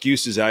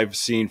excuses I've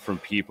seen from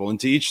people, and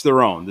to each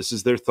their own. This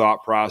is their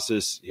thought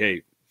process.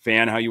 Hey,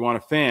 fan how you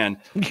want to fan.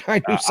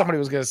 I knew somebody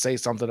was going to say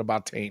something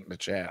about taint in the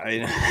chat.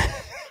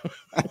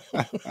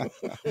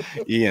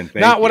 Ian,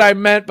 not what I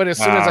meant, but as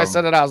soon as I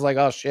said it, I was like,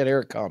 oh shit, here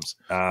it comes.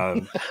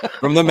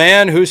 From the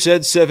man who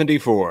said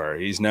 74,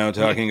 he's now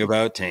talking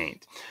about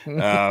taint.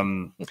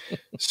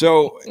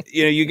 So,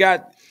 you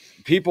got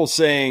people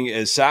saying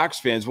as Sox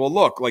fans, well,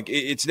 look,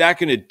 it's not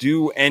going to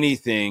do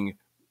anything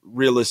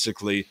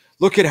realistically.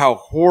 Look at how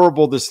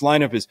horrible this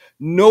lineup is.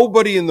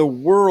 Nobody in the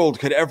world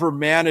could ever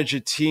manage a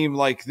team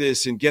like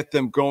this and get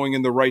them going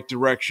in the right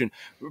direction.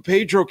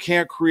 Pedro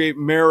can't create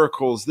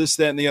miracles, this,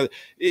 that, and the other.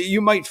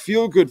 You might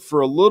feel good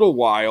for a little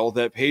while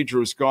that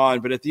Pedro's gone,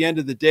 but at the end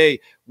of the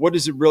day, what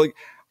is it really?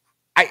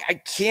 I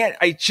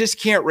just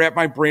can't wrap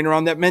my brain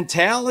around that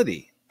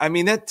mentality. I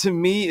mean, that to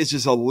me is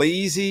just a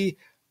lazy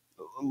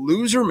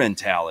loser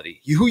mentality.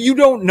 You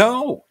don't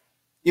know.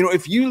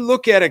 If you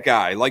look at a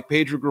guy like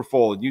Pedro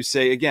Grifol and you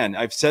say, again,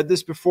 I've said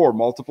this before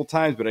multiple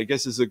times, but I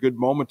guess it's a good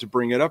moment to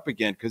bring it up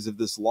again because of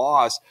this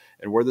loss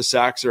and where the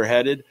Sox are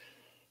headed.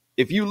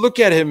 If you look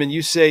at him and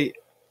you say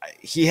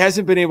he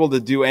hasn't been able to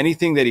do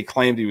anything that he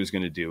claimed he was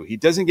going to do, he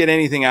doesn't get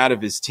anything out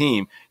of his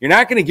team, you're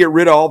not going to get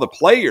rid of all the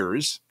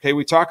players. Okay,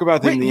 we talk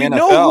about them in the NFL. We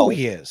know who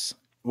he is.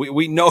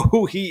 We know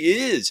who he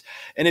is.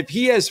 And if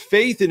he has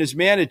faith in his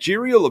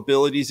managerial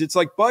abilities, it's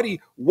like,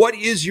 buddy, what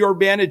is your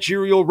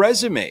managerial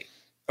resume?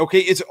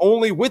 Okay, it's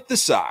only with the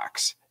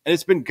Sox, and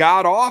it's been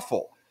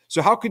god-awful.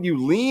 So how could you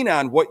lean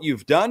on what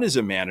you've done as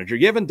a manager?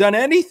 You haven't done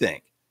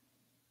anything.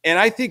 And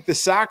I think the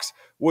Sox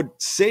would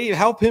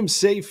help him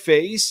save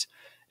face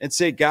and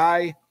say,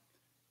 guy,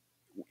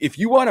 if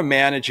you want to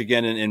manage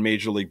again in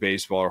Major League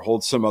Baseball or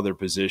hold some other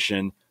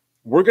position,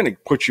 we're going to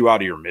put you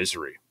out of your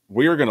misery.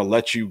 We are going to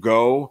let you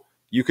go.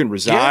 You can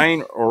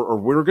resign, or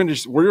we're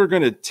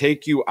going to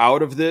take you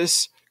out of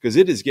this because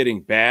it is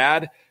getting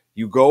bad.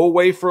 You go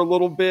away for a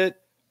little bit.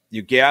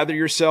 you gather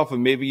yourself,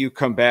 and maybe you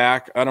come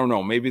back. I don't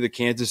know. Maybe the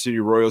Kansas City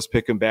Royals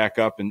pick him back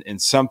up,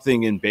 and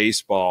something in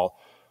baseball,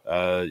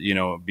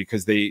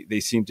 because they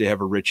seem to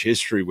have a rich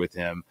history with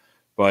him.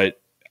 But,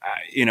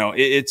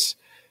 it's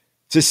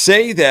to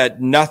say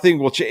that nothing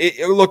will change.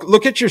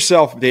 Look at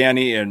yourself,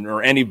 Danny,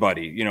 or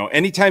anybody.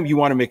 Anytime you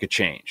want to make a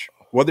change,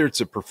 whether it's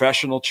a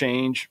professional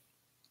change,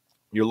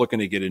 you're looking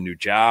to get a new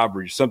job,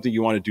 or something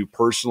you want to do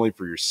personally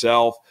for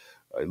yourself,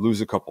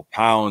 lose a couple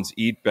pounds,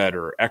 eat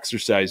better,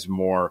 exercise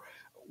more,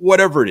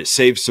 whatever it is,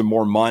 save some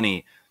more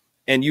money.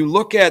 And you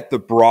look at the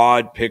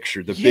broad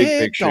picture, the big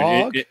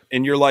picture,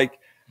 and you're like,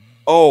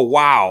 oh,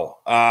 wow.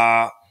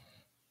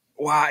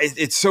 Wow,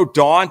 it's so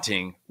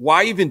daunting.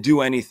 Why even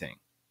do anything?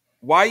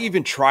 Why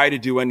even try to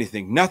do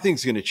anything?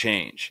 Nothing's going to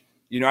change.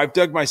 I've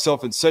dug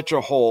myself in such a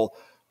hole.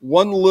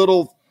 One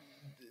little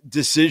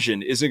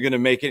decision isn't going to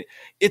make it.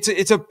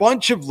 It's a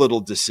bunch of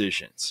little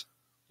decisions.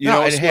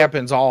 It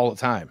happens all the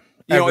time.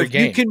 If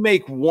you can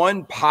make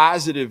one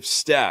positive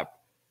step,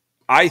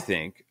 I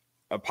think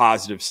a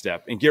positive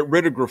step, and get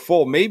rid of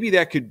Grifol, maybe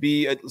that could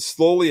be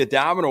slowly a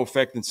domino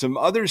effect in some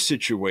other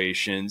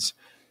situations.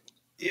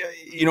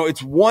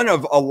 It's one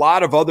of a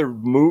lot of other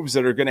moves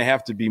that are going to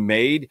have to be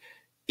made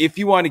if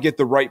you want to get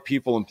the right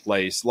people in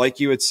place. Like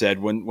you had said,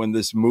 when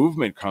this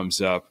movement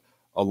comes up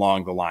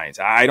along the lines,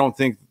 I don't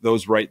think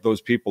those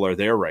people are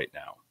there right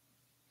now.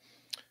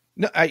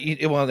 No,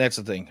 well, that's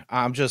the thing.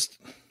 I'm just,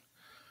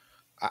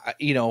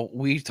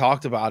 we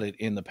talked about it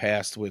in the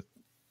past with,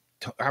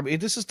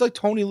 this is like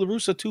Tony La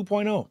Russa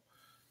 2.0.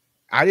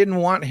 I didn't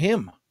want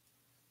him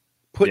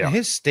putting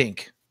his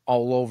stink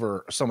all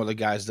over some of the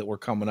guys that were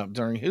coming up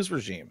during his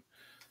regime.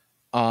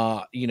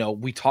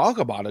 We talk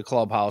about a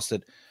clubhouse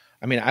that,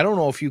 I don't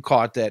know if you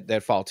caught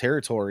that Foul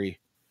Territory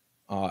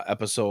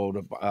episode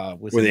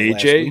with AJ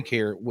last week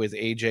here with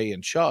AJ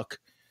and Chuck.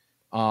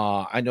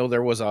 I know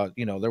there was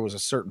a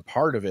certain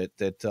part of it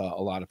that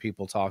a lot of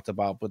people talked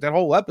about, but that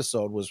whole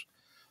episode was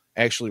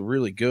actually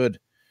really good.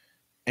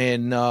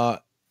 And,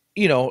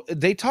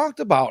 they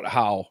talked about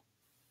how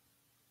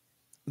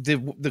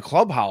the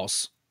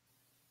clubhouse,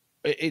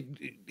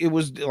 it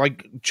was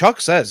like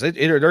Chuck says,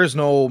 there's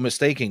no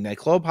mistaking that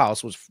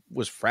clubhouse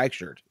was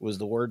fractured, was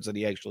the words that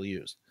he actually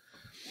used.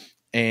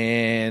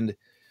 And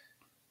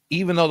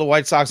even though the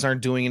White Sox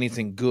aren't doing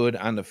anything good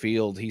on the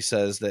field, he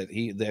says that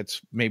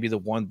that's maybe the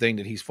one thing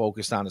that he's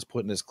focused on is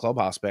putting his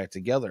clubhouse back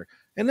together.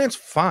 And that's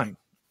fine.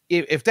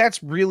 If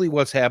that's really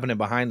what's happening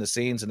behind the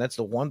scenes, and that's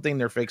the one thing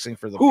they're fixing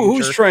for the future.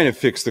 Who's trying to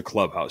fix the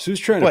clubhouse? Who's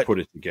trying to put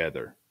it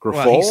together? Grifol?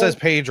 Well, he says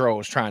Pedro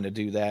is trying to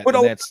do that.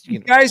 But that's,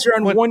 guys are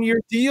on 1-year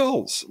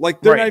deals.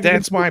 Like, they're not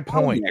that's my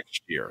point.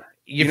 Next year.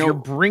 If you're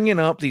bringing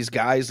up these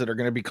guys that are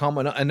going to be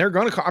coming up, and they're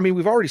going to,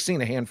 we've already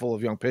seen a handful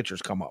of young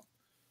pitchers come up.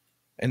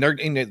 And they're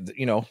going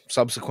to,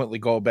 subsequently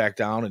go back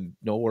down, and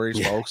no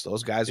worries, folks.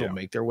 Those guys will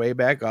make their way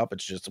back up.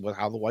 It's just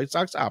how the White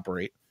Sox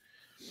operate.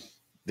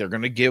 They're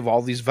going to give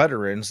all these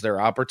veterans their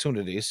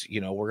opportunities.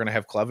 We're going to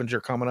have Clevenger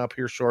coming up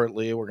here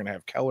shortly. We're going to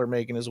have Keller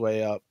making his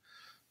way up.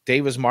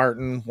 Davis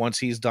Martin, once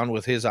he's done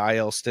with his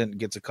IL stint,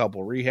 gets a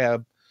couple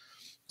rehab.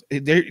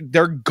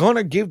 They're going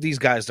to give these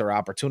guys their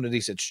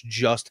opportunities. It's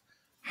just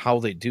how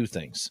they do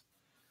things.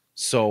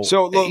 So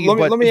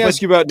let me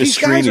ask you about these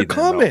guys are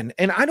coming,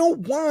 and I don't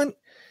want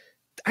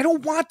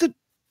the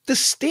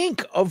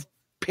stink of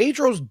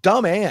Pedro's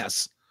dumb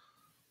ass.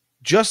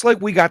 Just like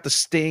we got the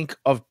stink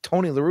of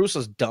Tony La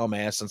Russa's dumb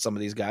ass and some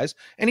of these guys,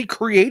 and he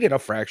created a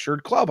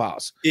fractured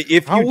clubhouse.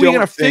 How are we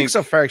going to fix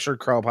a fractured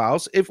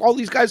clubhouse if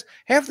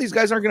half these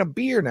guys aren't going to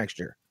be here next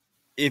year?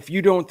 If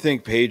you don't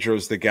think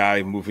Pedro's the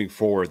guy moving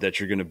forward that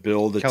you're going to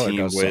build a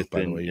team with,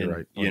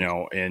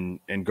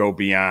 and go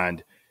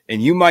beyond,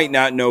 and you might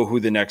not know who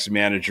the next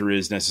manager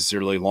is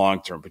necessarily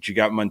long term, but you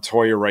got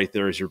Montoyo right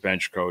there as your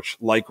bench coach,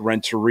 like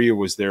Renteria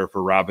was there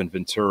for Robin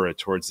Ventura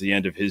towards the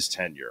end of his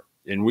tenure.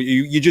 And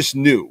you just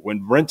knew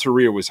when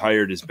Renteria was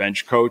hired as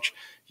bench coach,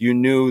 you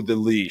knew the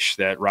leash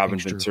that Robin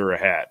Ventura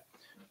had.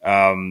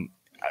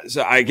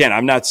 So again,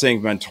 I'm not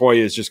saying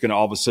Montoya is just going to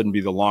all of a sudden be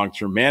the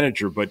long-term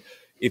manager, but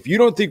if you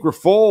don't think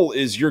Grifol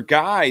is your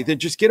guy, then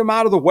just get him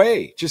out of the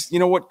way. Just,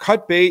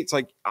 cut bait. It's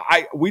like,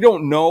 we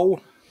don't know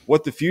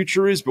what the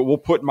future is, but we'll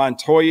put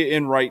Montoya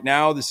in right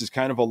now. This is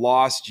kind of a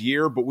lost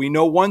year, but we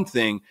know one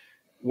thing,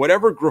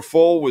 whatever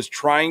Grifol was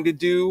trying to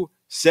do,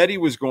 said he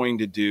was going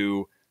to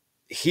do,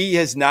 he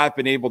has not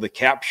been able to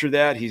capture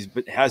that. He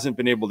hasn't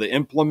been able to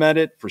implement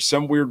it for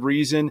some weird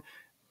reason.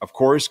 Of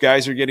course,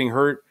 guys are getting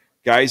hurt.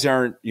 Guys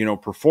aren't,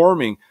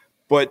 performing.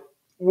 But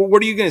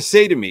what are you going to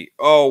say to me?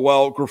 Oh,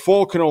 well,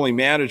 Grifol can only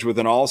manage with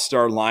an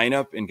all-star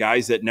lineup and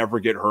guys that never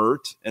get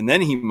hurt, and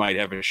then he might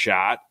have a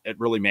shot at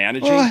really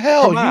managing. Well,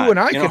 hell, you and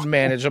I could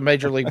manage a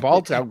Major League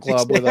Balltown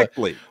club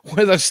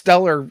with a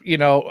stellar,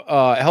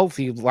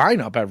 healthy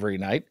lineup every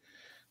night.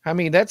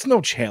 That's no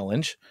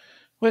challenge.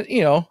 But,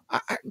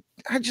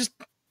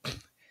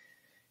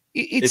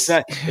 it's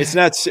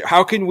not,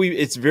 how can we,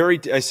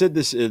 I said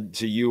this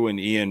to you and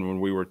Ian when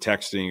we were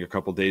texting a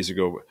couple days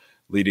ago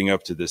leading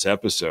up to this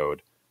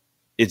episode.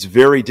 It's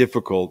very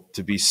difficult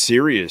to be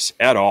serious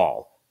at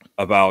all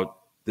about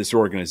this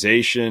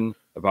organization,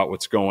 about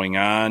what's going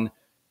on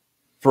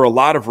for a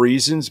lot of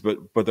reasons.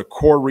 But the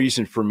core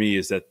reason for me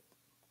is that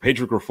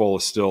Pedro Grifol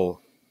is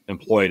still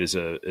employed as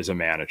a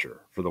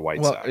manager for the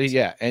White Sox.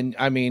 Yeah. And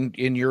I mean,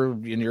 in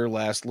your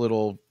last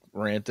little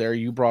rant there,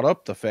 you brought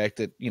up the fact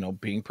that,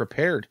 being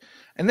prepared,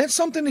 and that's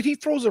something that he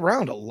throws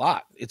around a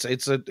lot.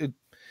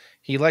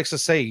 He likes to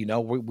say,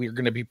 we're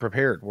going to be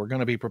prepared. We're going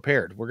to be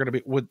prepared. We're going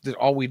to be,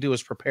 all we do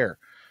is prepare.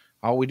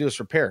 All we do is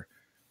prepare.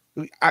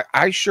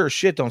 I sure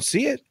shit don't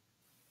see it.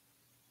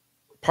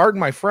 Pardon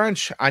my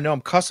French. I know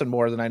I'm cussing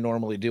more than I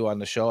normally do on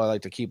the show. I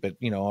like to keep it,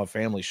 a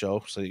family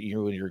show, so that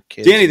you and your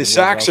kids. Danny, the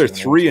Sox are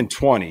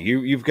 3-20.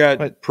 You've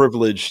got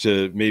privilege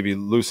to maybe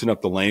loosen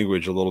up the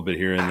language a little bit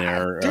here and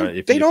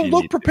there. They don't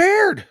look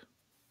prepared.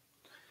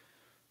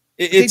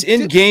 It's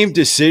in-game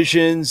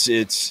decisions.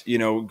 It's,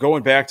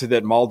 going back to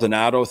that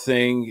Maldonado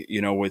thing,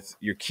 with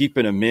you're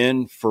keeping him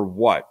in for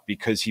what?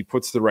 Because he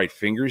puts the right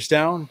fingers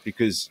down?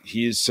 Because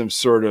he is some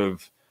sort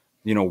of,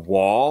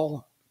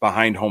 wall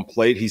behind home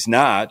plate? He's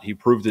not. He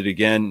proved it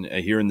again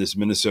here in this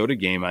Minnesota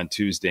game on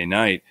Tuesday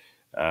night.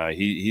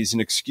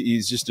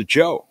 He's just a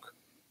joke,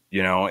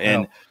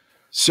 and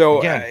so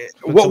again,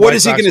 what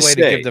is he going to say?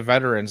 To give the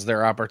veterans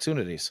their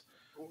opportunities.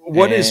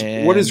 What is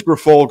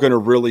Grifol going to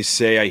really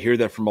say? I hear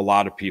that from a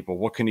lot of people.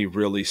 What can he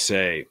really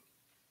say?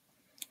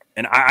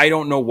 And I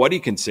don't know what he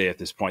can say at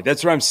this point.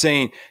 That's what I'm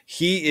saying.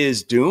 He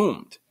is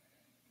doomed.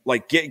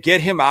 Like,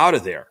 get him out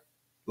of there.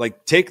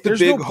 Like, take the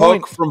big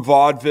hook from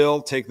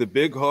vaudeville. Take the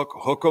big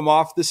hook him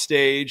off the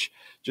stage.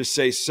 Just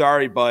say,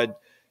 sorry, bud.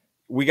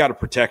 We got to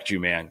protect you,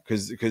 man,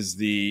 because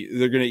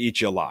they're going to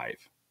eat you alive.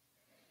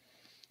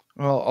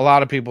 Well, a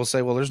lot of people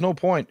say, well, there's no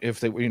point if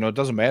they, it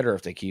doesn't matter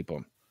if they keep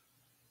him.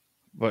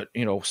 But,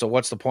 so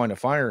what's the point of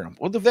firing him?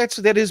 Well,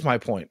 that is my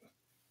point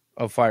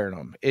of firing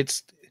him.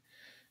 It's,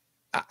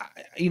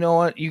 you know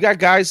what? You got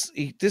guys.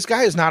 This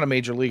guy is not a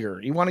major leaguer.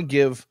 You want to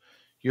give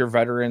your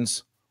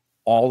veterans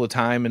all the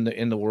time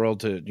in the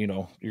world to,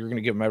 you're going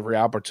to give them every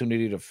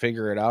opportunity to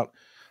figure it out.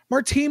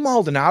 Martin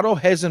Maldonado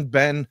hasn't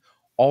been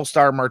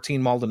all-star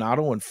Martin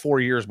Maldonado in 4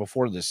 years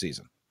before this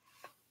season.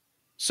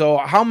 So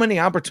how many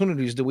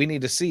opportunities do we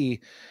need to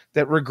see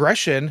that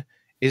regression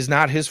is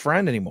not his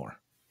friend anymore?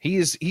 He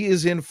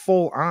is in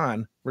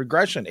full-on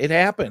regression. It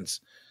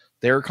happens.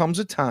 There comes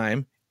a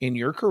time in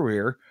your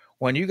career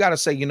when you got to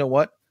say, you know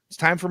what? It's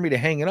time for me to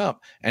hang it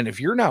up. And if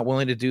you're not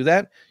willing to do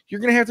that,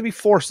 you're going to have to be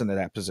forced into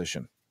that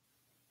position.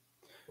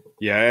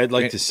 Yeah, I'd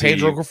like to see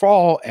Pedro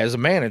Grifol as a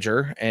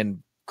manager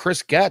and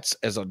Chris Getz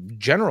as a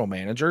general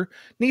manager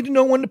need to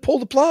know when to pull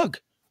the plug.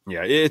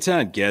 Yeah, it's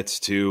on Getz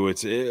too.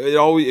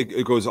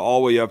 It goes all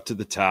the way up to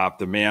the top.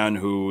 The man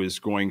who is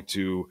going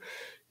to,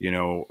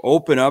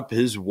 open up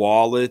his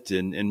wallet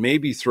and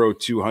maybe throw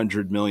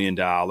 $200 million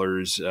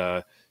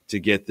to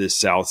get this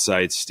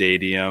Southside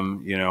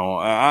Stadium.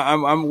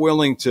 I'm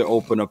willing to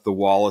open up the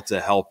wallet to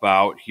help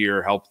out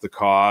here, help the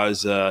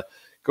cause.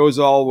 Goes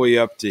all the way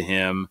up to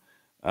him.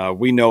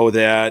 We know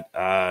that,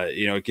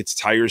 it gets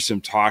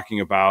tiresome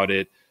talking about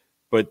it,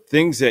 but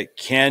things that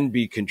can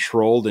be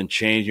controlled and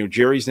changed.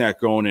 Jerry's not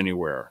going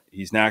anywhere.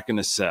 He's not going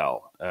to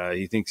sell.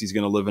 He thinks he's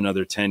going to live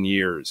another 10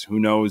 years. Who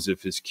knows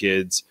if his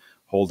kids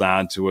hold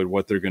on to it,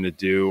 what they're going to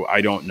do.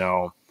 I don't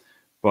know,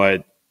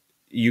 but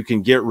you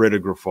can get rid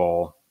of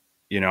Grifol.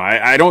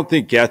 I don't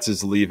think Getz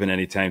is leaving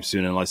anytime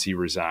soon unless he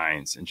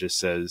resigns and just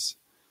says,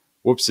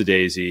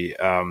 whoops-a-daisy.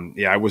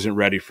 I wasn't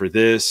ready for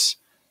this.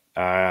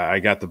 I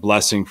got the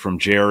blessing from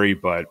Jerry,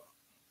 but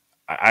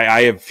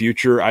I have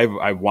future.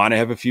 I want to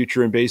have a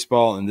future in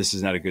baseball, and this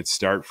is not a good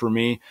start for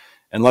me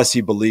unless he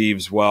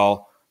believes,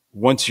 well,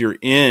 once you're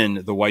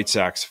in the White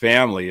Sox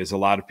family, as a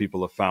lot of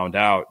people have found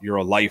out, you're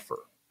a lifer,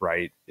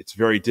 right? It's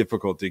very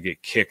difficult to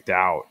get kicked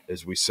out,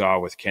 as we saw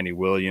with Kenny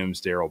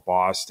Williams, Darryl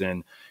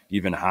Boston,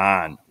 even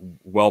Hahn,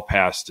 well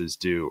past his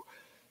due.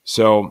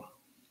 So,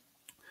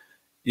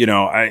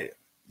 the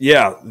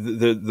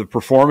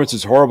performance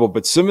is horrible,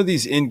 but some of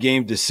these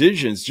in-game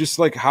decisions, just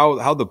like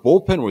how the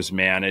bullpen was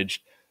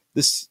managed,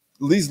 these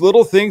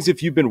little things,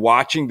 if you've been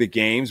watching the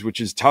games,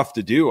 which is tough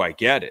to do, I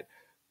get it,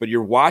 but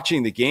you're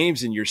watching the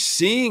games and you're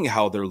seeing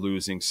how they're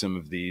losing some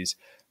of these.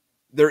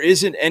 There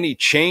isn't any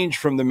change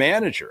from the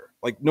manager.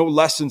 Like, no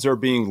lessons are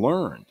being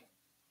learned.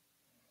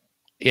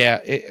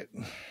 Yeah,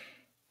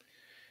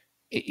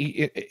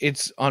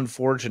 it's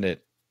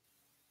unfortunate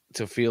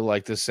to feel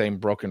like the same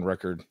broken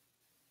record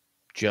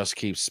just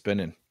keeps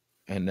spinning,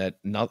 and that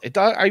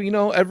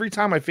every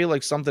time I feel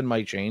like something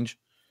might change,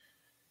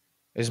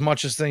 as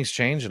much as things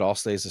change, it all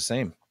stays the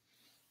same.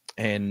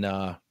 And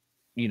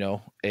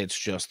it's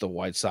just the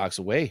White Sox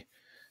way.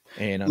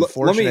 And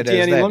unfortunate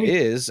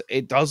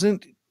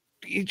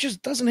it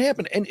just doesn't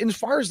happen. And as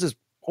far as this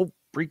whole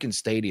freaking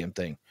stadium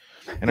thing,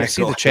 and I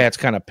see the chat's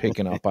kind of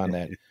picking up on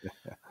that.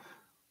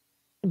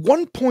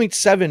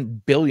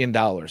 $1.7 billion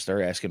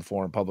they're asking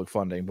for in public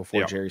funding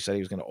before Jerry said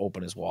he was going to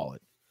open his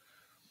wallet.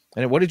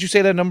 And what did you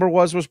say that number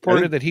was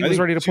reported that he was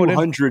ready to put in?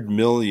 $200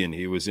 million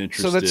he was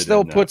interested in. So that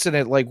still puts it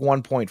at like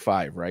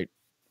 1.5, right?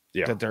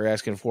 Yeah. That they're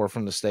asking for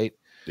from the state.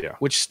 Yeah.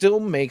 Which still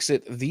makes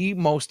it the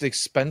most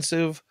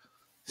expensive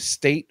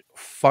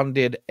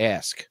state-funded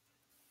ask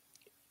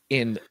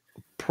in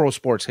pro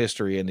sports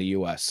history in the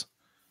U.S.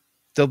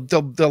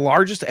 The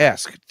largest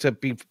ask to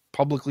be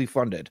publicly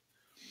funded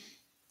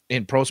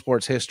in pro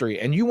sports history.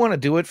 And you want to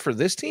do it for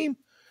this team?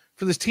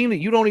 For this team that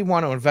you don't even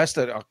want to invest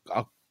a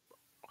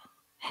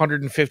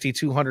 150,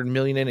 200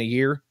 million in a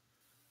year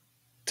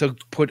to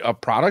put a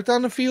product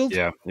on the field?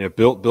 Yeah.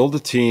 Build a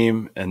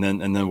team, and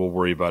then we'll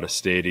worry about a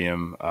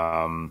stadium.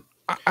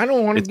 I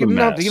don't want to give them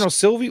out.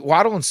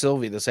 Waddle and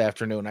Sylvie this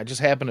afternoon. I just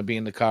happened to be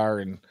in the car,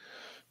 and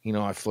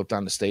I flipped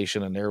on the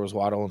station, and there was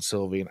Waddle and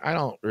Sylvie. And I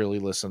don't really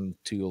listen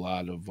to a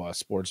lot of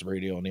sports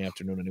radio in the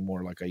afternoon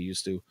anymore like I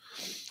used to.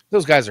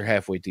 Those guys are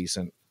halfway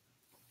decent.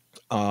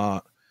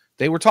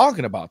 They were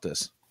talking about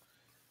this.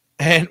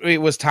 And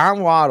it was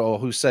Tom Waddle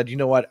who said, you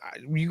know what,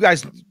 you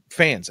guys,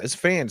 as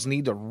fans,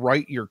 need to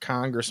write your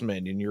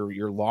congressmen and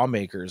your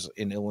lawmakers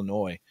in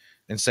Illinois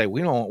and say,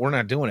 we're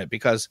not doing it,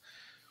 because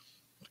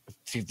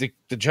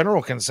the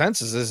general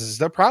consensus is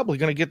they're probably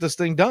going to get this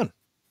thing done.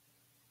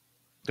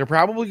 They're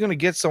probably going to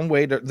get some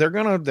way they're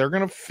going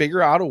to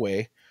figure out a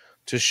way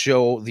to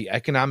show the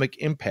economic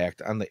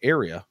impact on the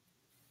area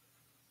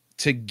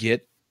to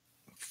get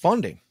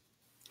funding.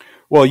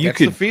 Well, you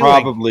could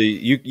probably,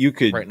 you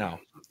could right now.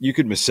 You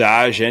could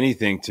massage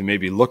anything to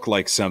maybe look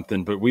like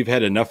something, but we've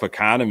had enough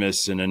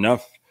economists and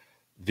enough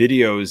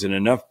videos and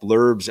enough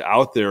blurbs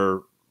out there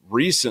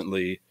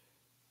recently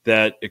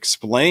that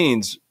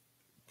explains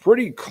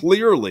pretty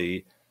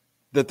clearly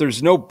that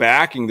there's no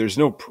backing, there's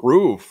no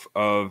proof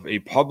of a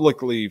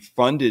publicly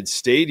funded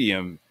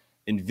stadium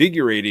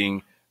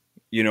invigorating,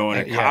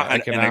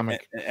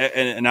 economic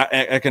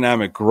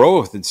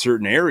growth in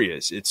certain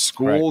areas. It's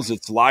schools,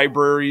 It's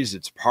libraries,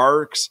 it's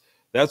parks.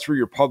 That's where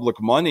your public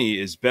money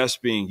is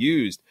best being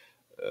used.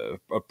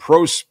 A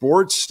pro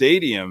sports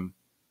stadium,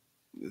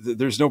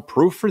 there's no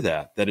proof for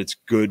that it's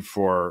good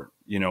for,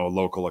 a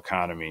local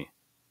economy.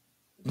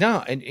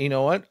 No, and you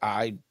know what?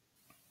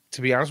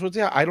 To be honest with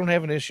you, I don't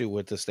have an issue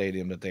with the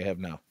stadium that they have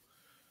now.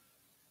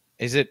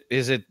 Is it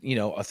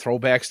a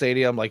throwback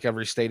stadium like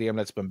every stadium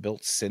that's been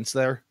built since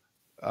New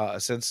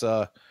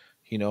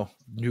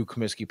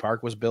Comiskey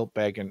Park was built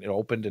back and it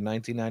opened in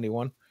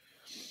 1991?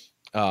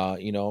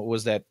 It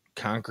was that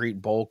concrete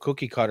bowl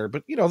cookie cutter,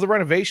 but the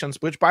renovations,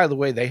 which by the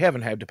way, they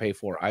haven't had to pay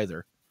for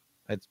either.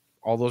 That's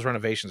all those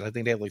renovations. I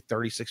think they have like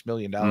 $36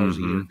 million a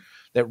year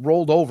that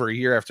rolled over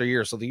year after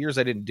year. So the years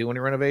I didn't do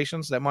any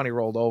renovations, that money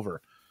rolled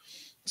over.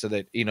 So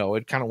that,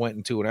 it kind of went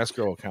into an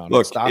escrow account.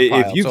 Look,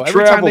 if you've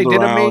every time they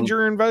did a major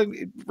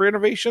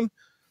renovation,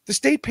 the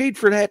state paid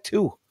for that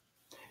too.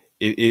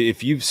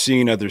 If you've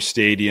seen other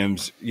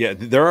stadiums,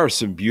 there are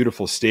some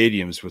beautiful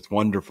stadiums with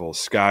wonderful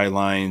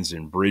skylines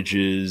and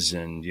bridges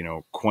and,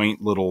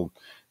 quaint little,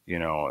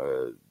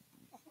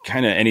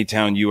 kind of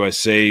Anytown,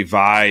 USA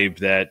vibe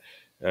that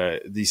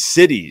these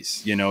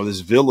cities, this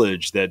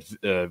village that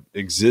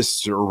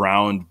exists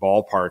around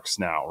ballparks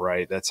now,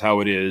 right? That's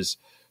how it is.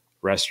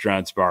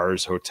 Restaurants,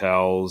 bars,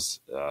 hotels,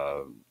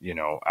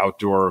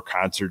 outdoor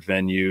concert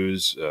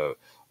venues,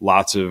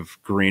 lots of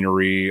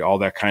greenery, all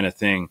that kind of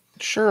thing.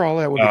 Sure, all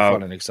that would be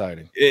fun and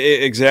exciting.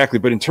 Exactly.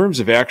 But in terms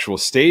of actual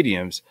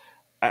stadiums,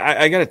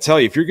 I got to tell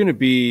you, if you're going to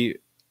be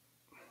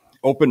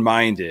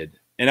open-minded,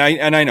 and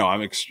I know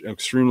I'm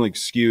extremely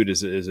skewed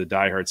as a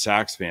diehard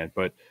Sox fan,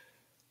 but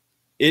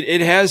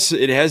it has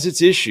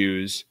its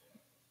issues.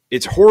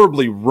 It's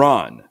horribly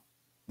run.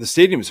 The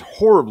stadium is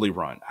horribly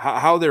run.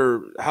 How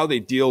they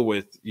deal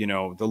with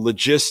the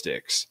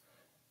logistics,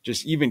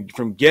 just even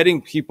from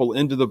getting people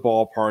into the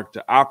ballpark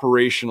to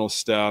operational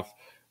stuff.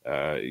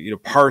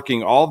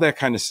 Parking, all that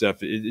kind of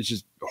stuff. It's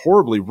just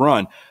horribly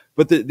run.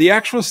 But the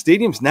actual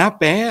stadium's not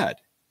bad.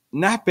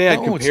 Not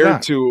bad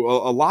compared to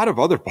a lot of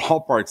other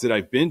ballparks that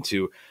I've been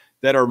to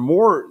that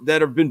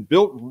have been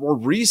built more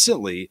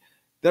recently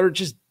that are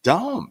just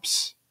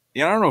dumps. I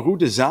don't know who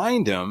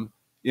designed them.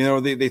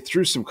 They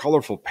threw some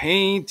colorful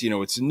paint.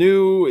 It's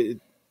new.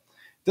 It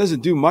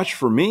doesn't do much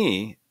for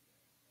me.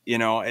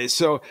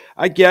 So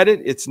I get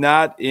it. It's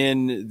not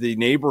in the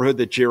neighborhood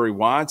that Jerry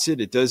wants it.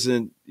 It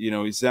doesn't,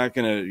 he's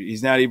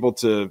not able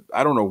to,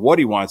 I don't know what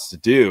he wants to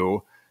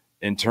do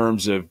in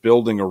terms of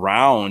building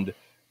around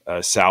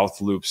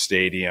South Loop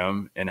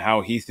Stadium and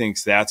how he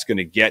thinks that's going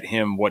to get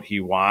him what he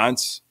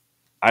wants.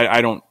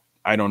 I don't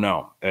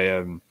know.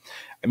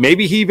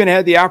 Maybe he even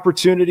had the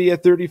opportunity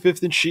at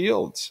 35th and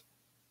Shields.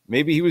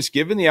 Maybe he was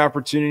given the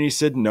opportunity. He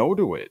said no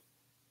to it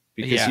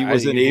because he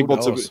wasn't able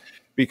to.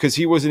 Because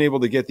he wasn't able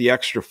to get the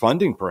extra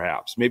funding,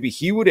 perhaps. Maybe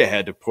he would have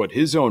had to put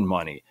his own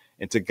money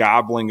into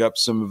gobbling up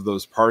some of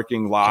those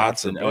parking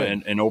lots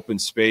and open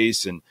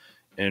space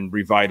and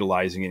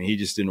revitalizing it. And he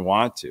just didn't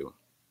want to.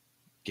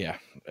 Yeah.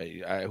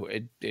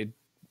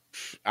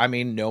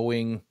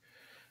 Knowing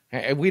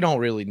we don't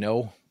really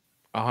know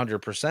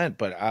 100%,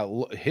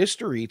 but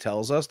history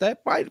tells us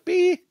that might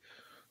be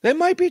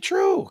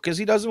true because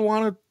he doesn't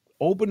want to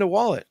open the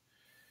wallet,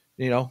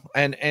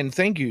 and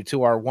thank you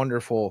to our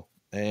wonderful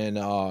and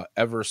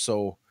ever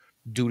so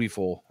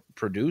dutiful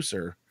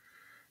producer,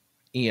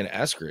 Ian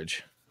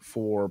Eskridge,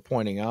 for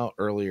pointing out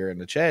earlier in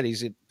the chat. He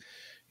said,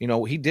 You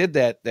know, he did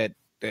that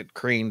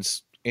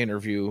Crane's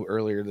interview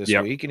earlier this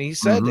week, and he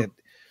said that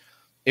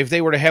if they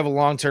were to have a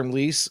long-term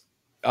lease,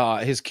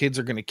 his kids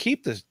are going to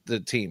keep the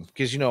team,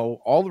 because, you know,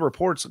 all the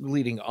reports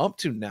leading up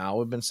to now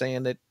have been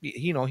saying that,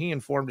 you know, he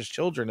informed his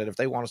children that if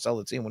they want to sell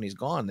the team when he's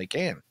gone, they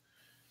can.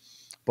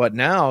 But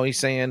now he's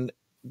saying,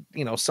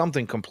 you know,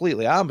 something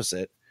completely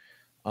opposite.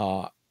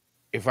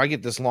 If I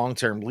get this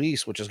long-term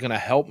lease, which is going to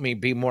help me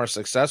be more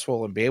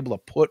successful and be able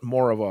to put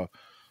more of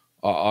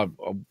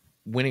a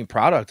winning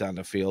product on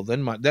the field,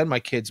 then my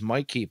kids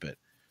might keep it.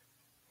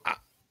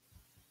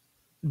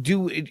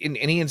 And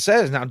Ian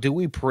says, now, do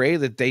we pray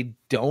that they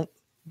don't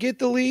get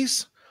the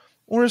lease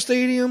or a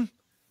stadium?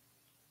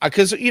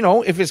 Because, you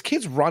know, if his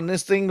kids run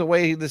this thing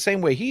the same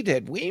way he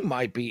did, we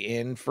might be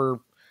in for,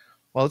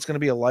 well, it's going to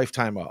be a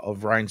lifetime of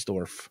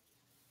Reinsdorf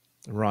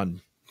run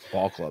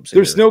ball clubs.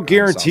 There's no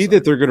guarantee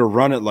that they're going to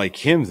run it like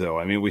him, though.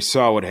 I mean, we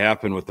saw what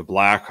happened with the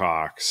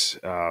Blackhawks,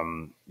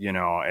 you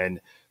know,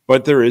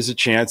 but there is a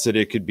chance that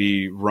it could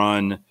be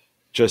run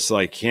just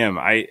like him.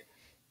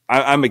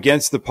 I'm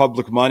against the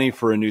public money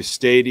for a new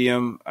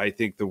stadium. I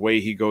think the way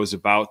he goes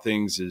about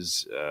things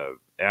is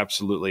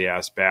absolutely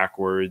ass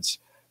backwards.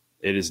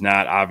 It is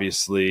not,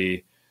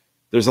 obviously,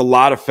 there's a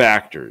lot of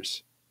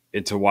factors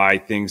into why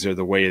things are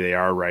the way they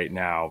are right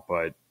now,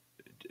 but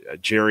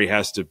Jerry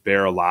has to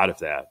bear a lot of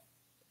that,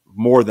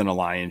 more than a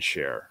lion's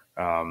share.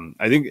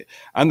 I think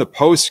on the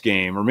post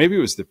game, or maybe it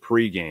was the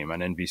pre-game on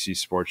NBC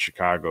Sports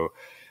Chicago,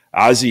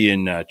 Ozzie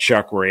and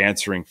Chuck were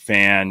answering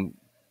fan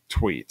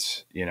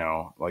tweets, you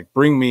know, like,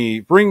 bring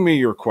me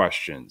your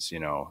questions, you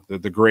know,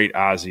 the great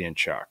Ozzie and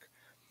Chuck.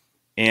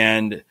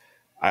 And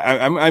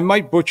I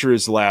might butcher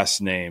his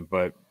last name,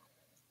 but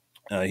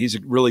he's a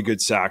really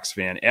good Sox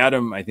fan.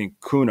 Adam, I think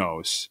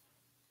Kunos,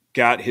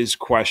 got his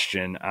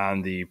question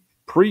on the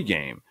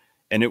pregame,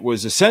 and it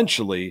was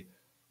essentially,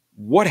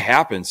 what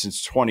happened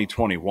since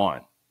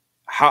 2021?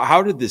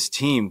 How did this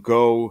team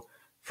go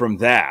from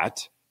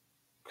that,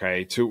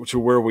 okay, to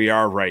where we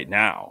are right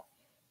now?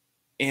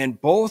 And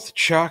both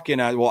Chuck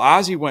and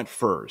Ozzie went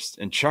first,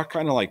 and Chuck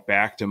kind of like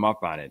backed him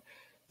up on it.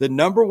 The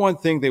number one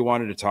thing they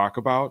wanted to talk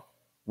about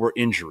were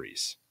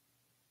injuries.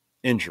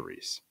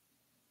 Injuries.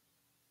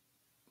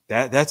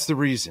 That's the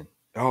reason.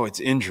 Oh, it's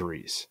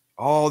injuries.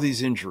 All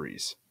these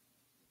injuries.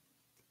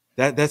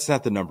 That's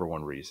not the number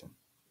one reason.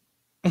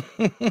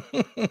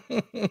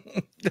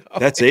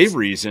 That's a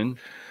reason.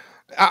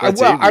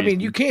 I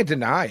mean, you can't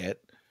deny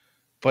it.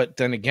 But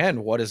then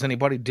again, what is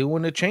anybody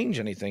doing to change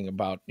anything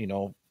about, you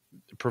know,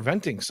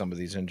 preventing some of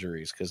these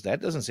injuries? Because that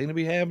doesn't seem to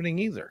be happening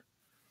either.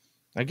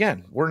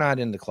 Again, we're not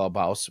in the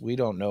clubhouse. We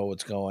don't know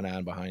what's going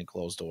on behind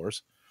closed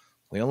doors.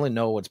 We only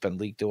know what's been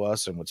leaked to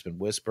us and what's been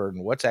whispered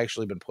and what's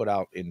actually been put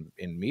out in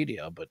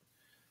media. But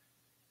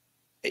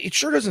it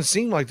sure doesn't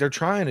seem like they're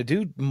trying to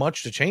do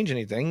much to change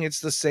anything. It's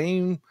the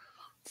same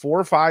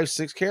 4, 5,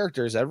 6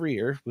 characters every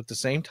year with the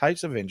same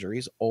types of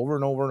injuries over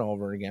and over and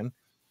over again.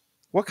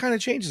 What kind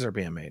of changes are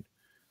being made?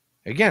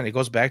 Again, it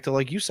goes back to,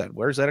 like you said,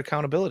 where's that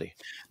accountability?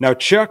 Now,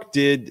 Chuck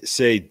did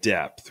say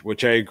depth,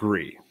 which I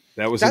agree.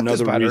 That was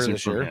another reason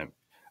for him.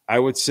 I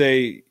would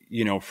say,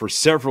 you know, for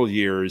several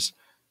years,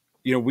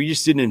 you know, we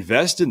just didn't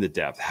invest in the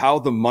depth. How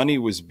the money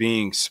was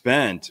being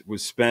spent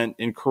was spent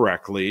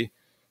incorrectly.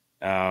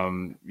 You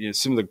know,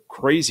 some of the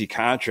crazy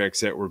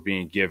contracts that were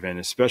being given,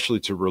 especially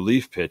to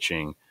relief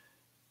pitching,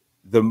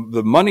 the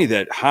money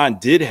that Hahn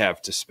did have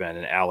to spend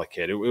and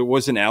allocate, it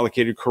wasn't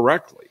allocated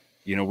correctly.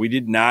 You know, we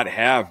did not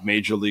have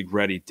major league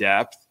ready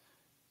depth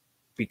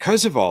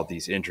because of all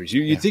these injuries.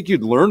 You think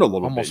you'd learn a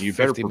little bit. You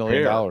better prepare. $50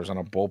 million on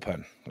a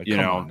bullpen. Like, you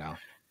come know, on now.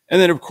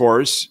 And then, of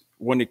course,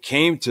 when it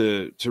came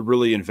to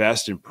really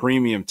invest in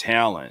premium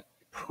talent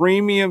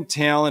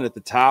at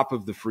the top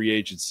of the free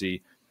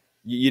agency,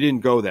 you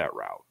didn't go that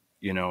route.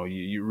 You know,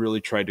 you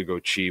really tried to go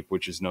cheap,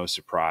 which is no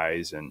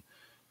surprise. And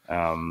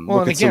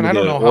well, and again, I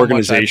don't know how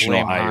much I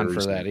blame Hahn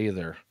for that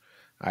either.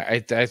 I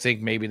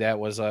think maybe that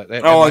was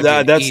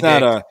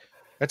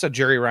that's a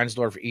Jerry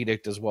Reinsdorf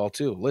edict as well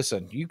too.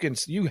 Listen,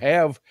 this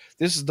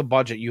is the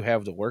budget you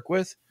have to work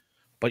with,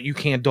 but you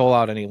can't dole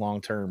out any long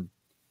term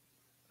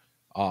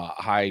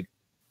high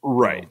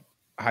dollar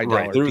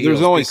deals.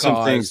 There's only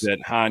some things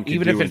that Hahn can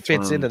even do if it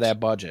fits into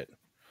that budget.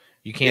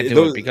 You can't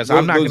do it because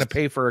I'm not going to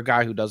pay for a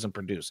guy who doesn't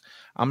produce.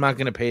 I'm not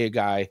going to pay a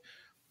guy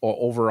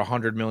over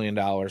 $100 million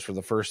for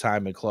the first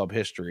time in club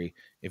history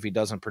if he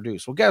doesn't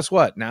produce. Well, guess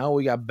what? Now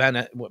we got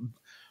Ben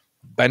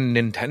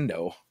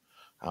Nintendo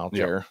out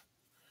there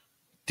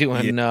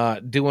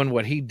doing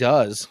what he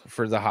does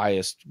for the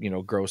highest, you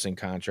know, grossing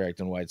contract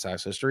in White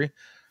Sox history.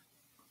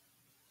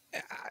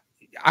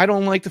 I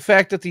don't like the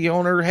fact that the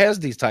owner has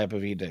these type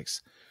of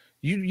edicts.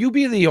 You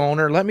be the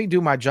owner. Let me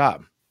do my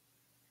job.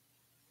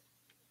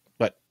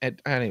 But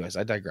anyways,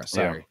 I digress.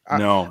 Sorry.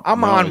 Yeah.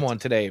 I'm on one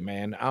today,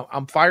 man.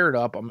 I'm fired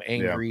up. I'm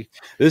angry.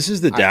 Yeah. This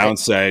is the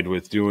downside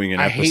with doing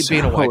an episode. I hate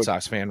being a White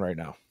Sox fan right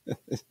now.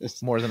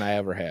 More than I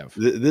ever have.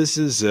 This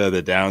is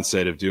the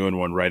downside of doing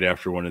one right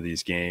after one of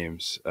these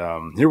games.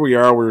 Here we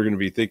are. We're going to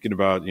be thinking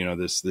about, you know,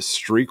 this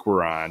streak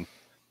we're on.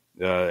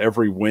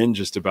 Every win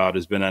just about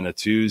has been on a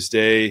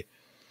Tuesday.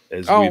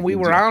 as Oh, we've we been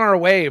were doing. on our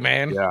way,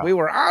 man. Yeah. We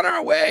were on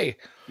our way.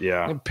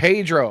 Yeah. And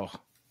Pedro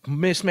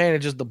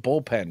mismanages the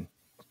bullpen.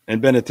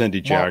 And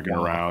Benintendi Wah, jogging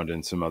wah. around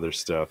and some other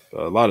stuff.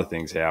 A lot of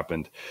things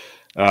happened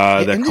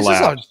Yeah, that and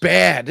collapsed.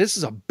 this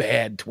is a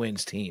bad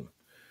Twins team.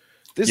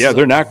 This Yeah, is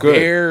they're a not good.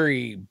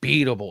 very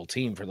beatable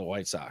team for the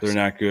White Sox. They're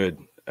not good.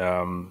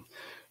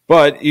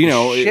 But, you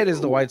know, Shit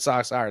as the White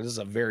Sox are, this is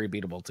a very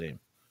beatable team.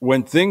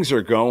 when things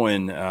are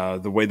going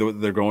the way that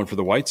they're going for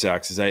the White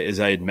Sox, as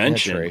I had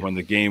mentioned, right. when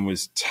the game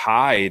was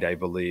tied, I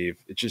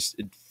believe, it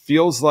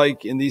feels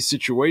like in these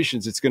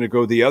situations it's going to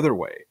go the other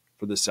way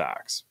for the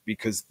Sox,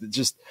 because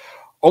just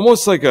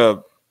almost like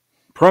a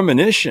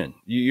premonition.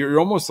 You're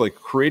almost like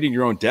creating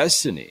your own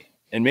destiny.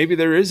 And maybe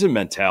there is a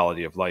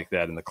mentality of like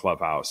that in the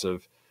clubhouse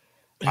of,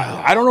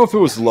 I don't know if it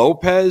was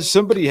Lopez.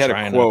 Somebody had a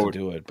Trying quote. not to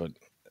do it, but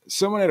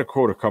Someone had a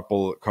quote a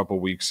couple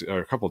weeks or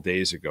a couple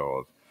days ago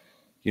of,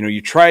 you know,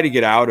 you try to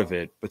get out of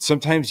it, but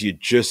sometimes you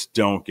just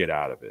don't get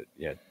out of it.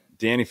 Yeah,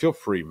 Danny, feel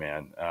free,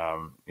 man.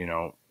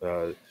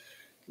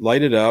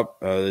 Light it up.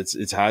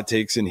 It's hot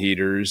takes and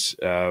heaters.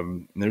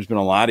 There's been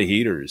a lot of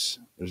heaters.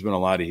 There's been a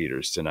lot of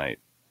heaters tonight.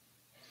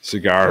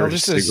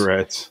 Cigars,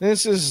 cigarettes.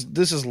 This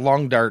is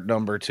long dart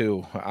number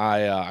 2.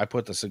 I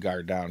put the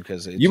cigar down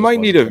because you might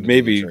need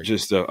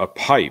just a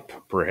pipe,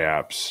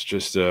 perhaps.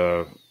 Just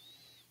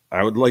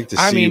I would like to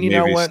see. I mean, you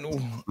know what?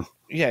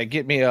 Yeah,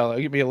 get me a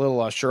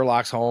little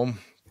Sherlock's Home,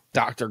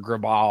 Dr.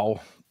 Grabal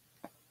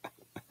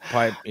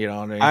pipe. You know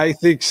what I mean? I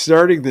think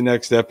starting the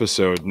next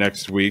episode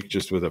next week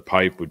just with a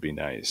pipe would be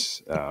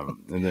nice.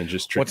 And then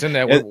just what's in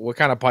that? What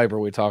kind of pipe are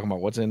we talking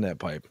about? What's in that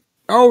pipe?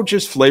 Oh,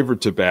 just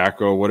flavored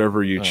tobacco,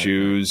 whatever you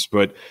choose.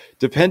 But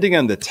depending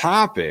on the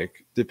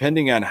topic,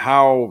 depending on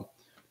how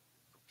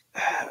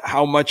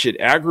much it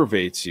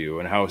aggravates you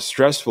and how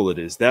stressful it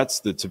is, that's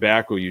the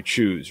tobacco you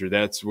choose, or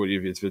that's what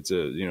if it's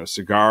a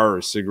cigar or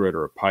a cigarette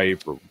or a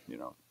pipe, or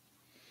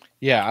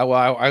Yeah,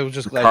 I was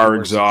just glad car you were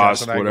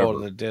exhaust, suggesting whatever. I go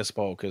to the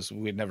dispo because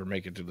we'd never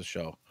make it to the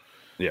show.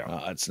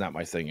 Yeah, it's not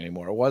my thing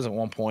anymore. It was at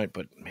one point,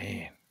 but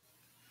man,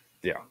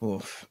 yeah,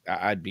 oof,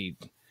 I'd be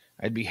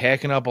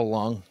hacking up a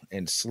lung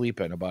and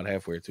sleeping about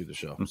halfway through the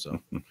show.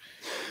 So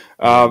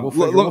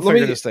we'll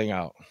figure this thing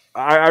out.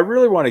 I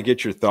really want to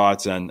get your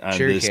thoughts on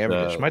cherry this.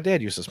 Cavendish. My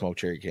dad used to smoke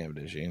cherry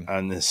Cavendish. Ian.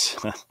 On this,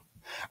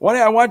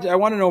 I want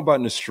to know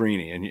about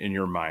Nastrini in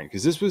your mind,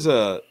 because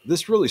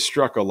this really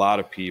struck a lot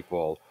of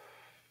people.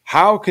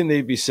 How can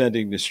they be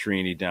sending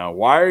Nastrini down?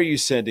 Why are you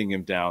sending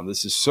him down?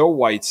 This is so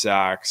White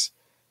Sox.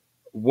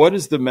 What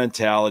is the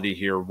mentality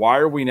here? Why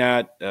are we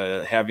not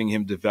having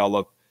him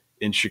develop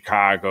in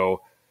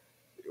Chicago?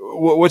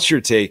 What's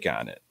your take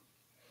on it?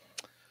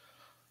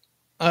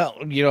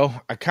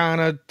 I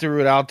kind of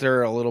threw it out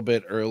there a little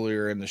bit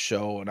earlier in the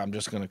show, and I'm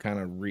just going to kind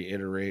of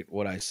reiterate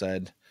what I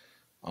said.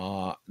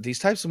 These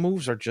types of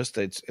moves are just,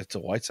 it's a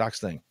White Sox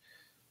thing.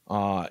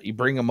 You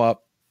bring them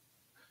up,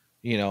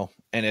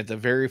 and at the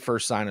very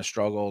first sign of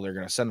struggle, they're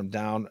going to send them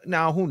down.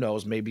 Now, who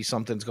knows? Maybe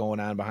something's going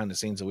on behind the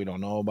scenes that we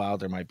don't know about.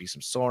 There might be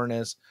some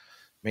soreness.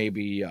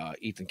 Maybe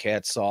Ethan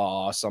Katz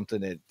saw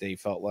something that they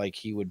felt like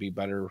he would be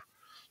better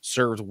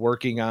served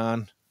working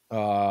on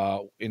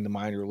in the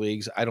minor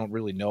leagues. I don't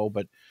really know,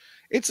 but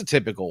it's a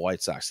typical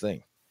White Sox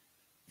thing.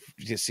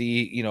 You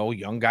see,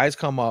 young guys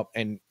come up,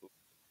 and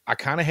I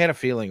kind of had a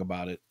feeling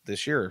about it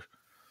this year,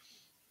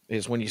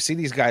 is when you see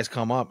these guys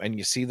come up and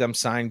you see them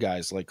sign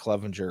guys like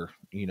Clevenger,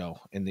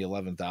 in the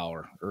 11th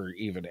hour or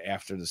even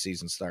after the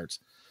season starts.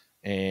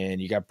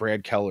 And you got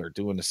Brad Keller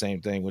doing the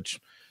same thing, which,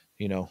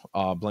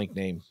 blank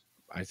name,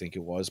 I think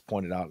it was,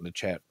 pointed out in the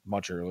chat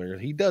much earlier.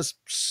 He does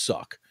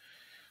suck.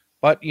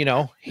 But,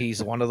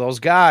 he's one of those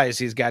guys.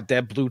 He's got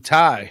that blue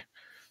tie.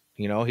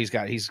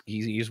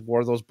 He's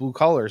wore those blue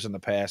colors in the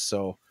past,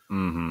 so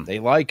they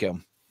like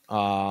him.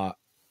 There's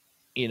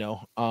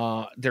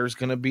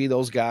going to be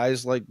those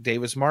guys like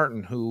Davis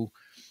Martin who,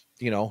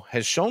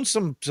 has shown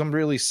some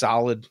really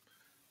solid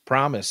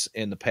promise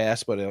in the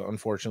past, but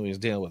unfortunately is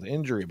dealing with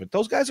injury. But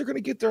those guys are going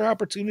to get their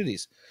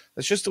opportunities.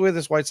 That's just the way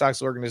this White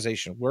Sox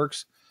organization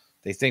works.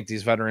 They think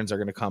these veterans are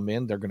going to come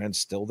in. They're going to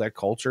instill that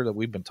culture that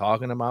we've been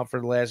talking about for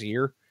the last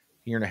year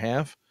and a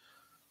half.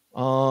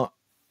 And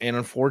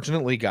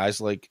unfortunately, guys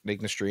like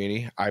Nick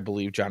Nastrini, I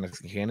believe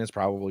Jonathan Cannon's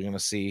probably going to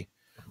see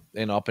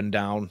an up and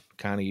down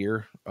kind of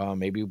year,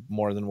 maybe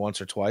more than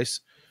once or twice.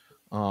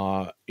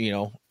 Any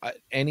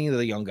of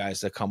the young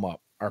guys that come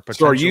up are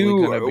potentially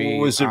going to be.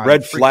 Was it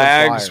red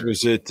flags? Flyers.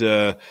 Was it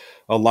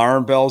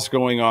alarm bells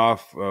going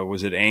off?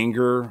 Was it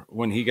anger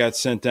when he got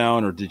sent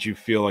down, or did you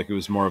feel like it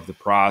was more of the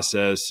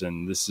process?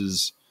 And this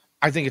is,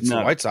 I think it's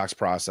the White Sox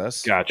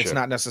process. Gotcha. It's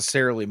not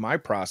necessarily my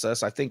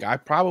process. I think I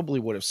probably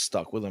would have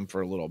stuck with him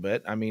for a little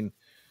bit. I mean,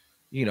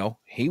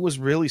 he was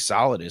really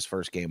solid his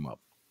first game up,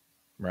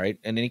 right?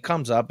 And then he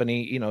comes up and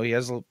he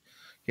has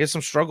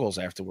some struggles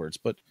afterwards,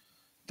 but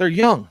they're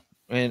young.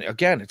 And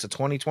again, it's a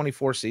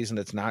 2024 season.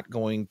 It's not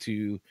going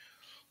to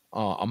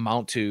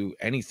amount to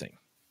anything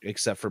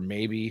except for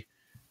maybe,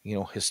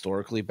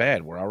 historically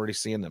bad. We're already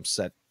seeing them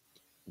set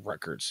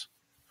records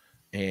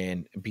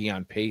and be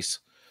on pace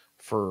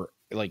for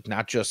like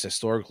not just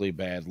historically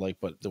bad, like,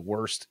 but the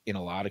worst in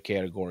a lot of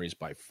categories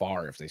by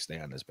far if they stay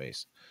on this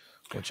base,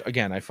 which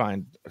again, I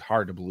find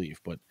hard to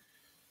believe, but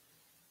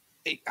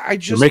I They're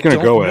just making a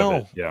don't go of know.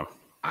 it. Yeah.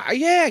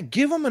 Yeah,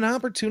 give them an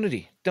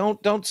opportunity.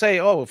 Don't say,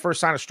 oh, first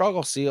sign of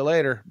struggle, see you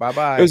later, bye It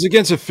bye. was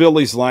against a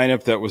Phillies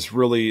lineup that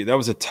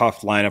was a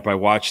tough lineup. I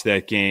watched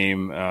that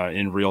game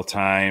in real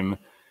time,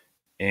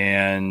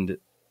 and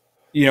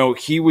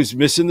he was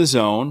missing the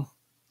zone.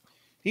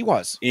 He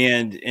was,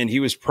 and he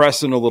was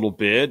pressing a little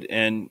bit,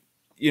 and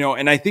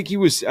I think he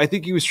was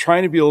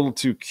trying to be a little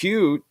too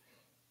cute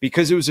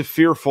because it was a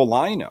fearful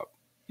lineup.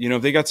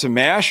 They got some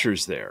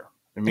mashers there.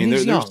 I mean, and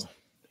he's young.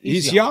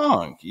 He's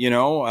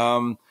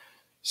young.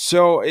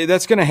 So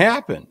that's going to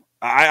happen.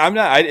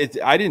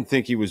 I didn't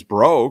think he was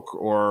broke,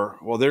 or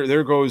well,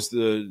 there goes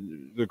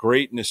the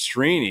great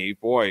Nastrini.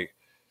 Boy,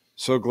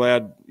 so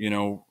glad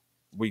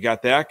we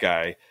got that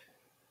guy.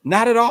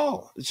 Not at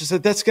all. It's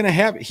just that's going to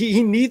happen.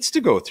 He needs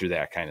to go through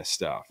that kind of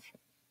stuff.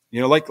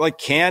 Like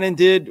Cannon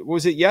did.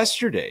 Was it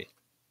yesterday?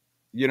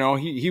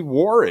 He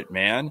wore it,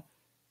 man.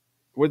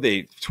 Would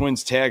they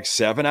Twins tag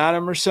 7 on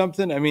him or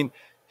something? I mean,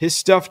 his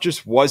stuff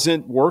just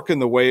wasn't working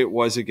the way it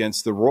was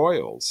against the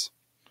Royals.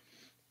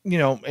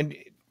 And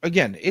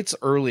again, it's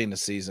early in the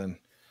season.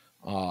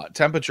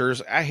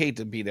 Temperatures, I hate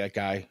to be that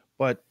guy,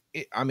 but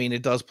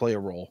it does play a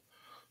role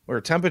where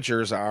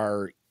temperatures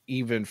are,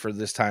 even for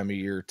this time of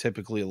year,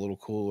 typically a little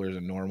cooler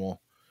than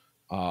normal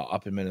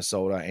up in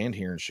Minnesota and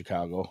here in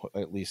Chicago,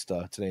 at least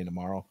today and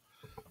tomorrow.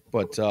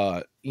 But,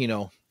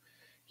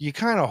 you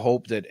kind of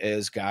hope that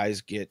as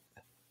guys get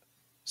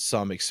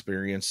some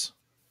experience,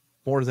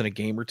 more than a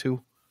game or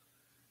two,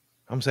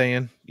 I'm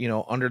saying,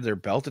 under their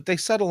belt, that they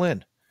settle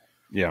in.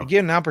 Yeah. You get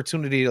an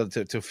opportunity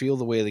to feel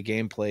the way the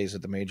game plays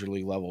at the major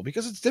league level,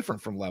 because it's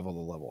different from level to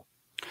level.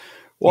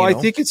 Well, I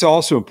think it's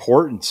also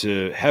important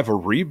to have a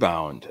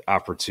rebound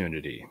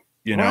opportunity.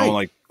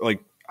 Right.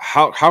 Like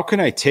how can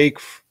I take,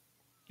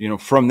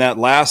 from that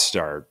last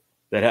start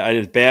that had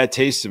a bad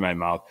taste in my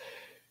mouth?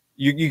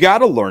 You got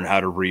to learn how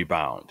to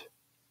rebound.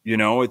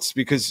 It's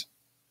because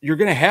you're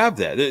going to have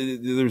that.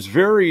 There's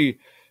very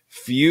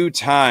few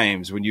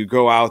times when you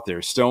go out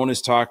there. Stone has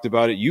talked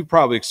about it. You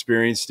probably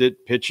experienced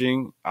it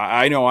pitching.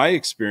 I know I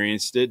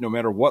experienced it. No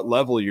matter what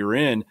level you're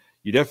in,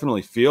 you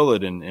definitely feel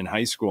it in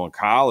high school and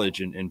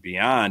college and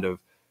beyond. Of,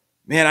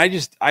 man,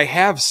 I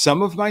have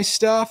some of my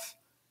stuff.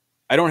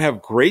 I don't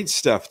have great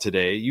stuff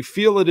today. You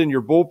feel it in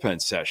your bullpen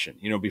session,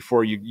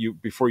 before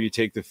you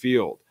take the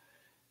field.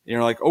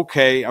 Like,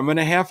 okay, I'm going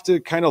to have to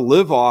kind of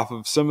live off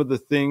of some of the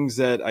things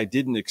that I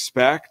didn't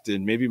expect.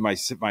 And maybe my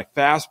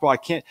fastball, I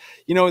can't,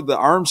 the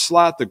arm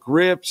slot, the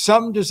grip,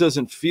 something just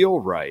doesn't feel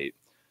right.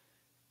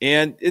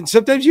 And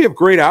sometimes you have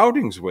great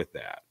outings with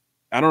that.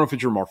 I don't know if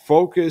it's you're more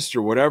focused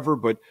or whatever,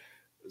 but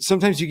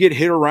sometimes you get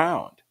hit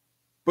around.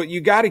 But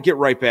you got to get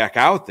right back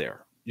out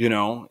there.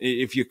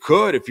 If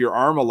your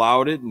arm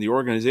allowed it and the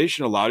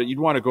organization allowed it, you'd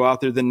want to go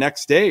out there the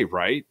next day,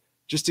 right?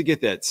 Just to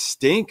get that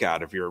stink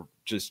out of your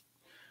just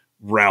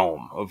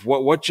realm of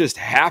what just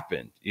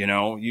happened. You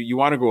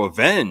want to go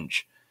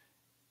avenge.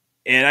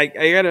 And I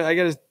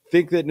gotta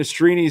think that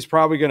Nastrini is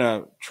probably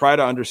gonna try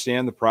to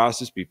understand the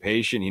process, be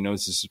patient. He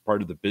knows this is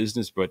part of the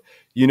business, but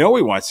he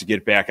wants to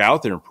get back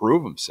out there and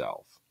prove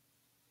himself.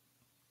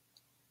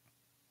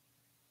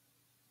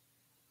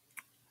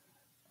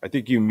 I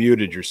think you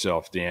muted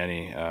yourself,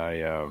 Danny.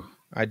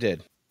 I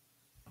did.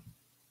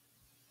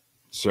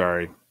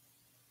 Sorry.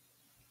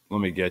 Let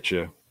me get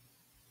you.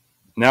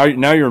 Now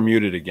you're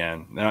muted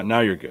again.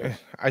 Now you're good.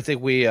 I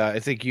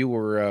think you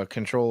were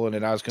controlling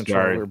it. I was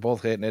controlling. Sorry. We were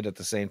both hitting it at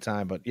the same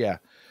time. But yeah,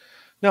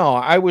 no,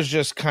 I was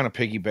just kind of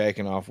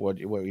piggybacking off what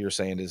you're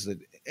saying, is that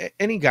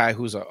any guy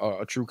who's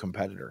a true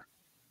competitor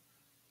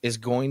is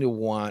going to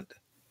want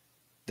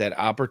that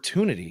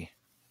opportunity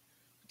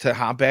to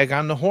hop back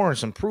on the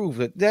horse and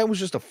prove that was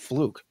just a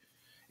fluke.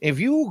 If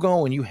you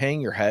go and you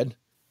hang your head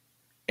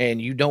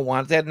and you don't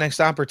want that next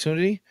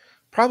opportunity,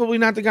 probably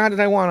not the guy that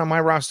I want on my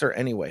roster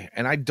anyway.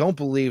 And I don't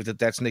believe that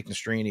that's Nick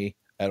Nastrini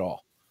at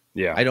all.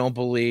 Yeah. I don't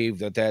believe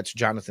that that's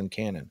Jonathan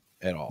Cannon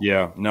at all.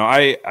 Yeah. No,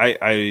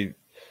 I'm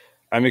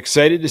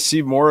excited to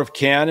see more of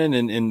Cannon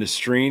and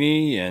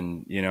Nastrini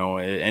and,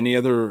 any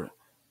other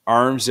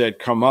arms that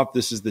come up.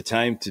 This is the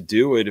time to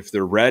do it if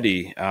they're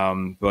ready.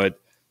 But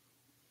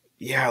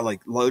yeah,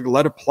 like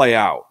let it play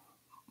out.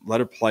 Let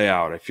it play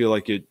out. I feel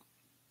like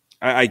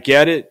I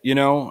get it.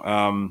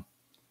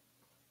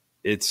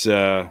 It's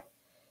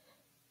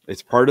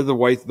part of the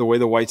way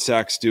the White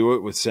Sox do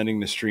it with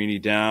sending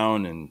Nastrini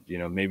down, and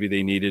maybe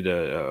they needed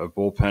a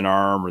bullpen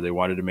arm or they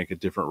wanted to make a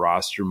different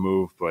roster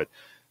move. But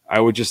I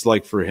would just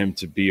like for him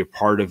to be a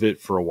part of it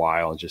for a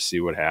while and just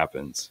see what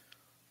happens.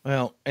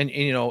 Well, and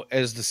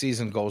as the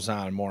season goes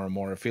on more and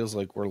more, it feels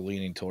like we're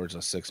leaning towards a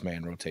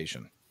 6-man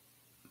rotation.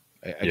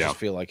 I just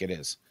feel like it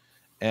is,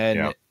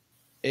 and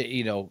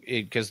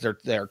because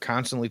they're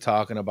constantly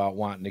talking about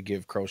wanting to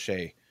give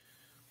Crochet,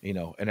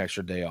 an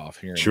extra day off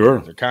here. Sure.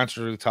 They're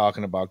constantly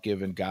talking about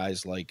giving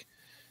guys like,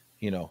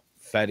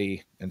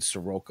 Fetty and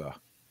Soroka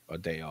a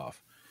day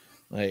off.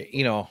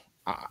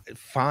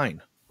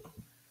 Fine.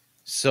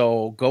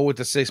 So go with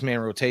the 6-man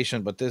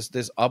rotation, but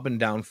this up and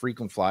down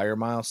frequent flyer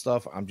mile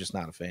stuff, I'm just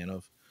not a fan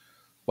of.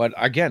 But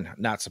again,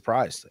 not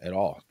surprised at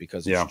all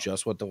because it's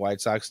just what the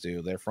White Sox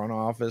do. Their front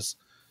office,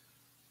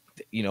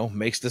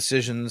 makes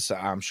decisions.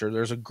 I'm sure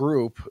there's a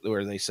group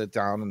where they sit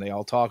down and they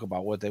all talk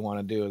about what they want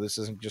to do. This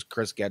isn't just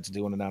Chris Getz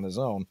doing it on his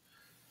own.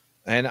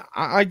 And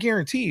I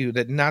guarantee you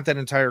that not that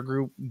entire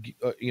group,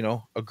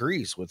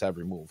 agrees with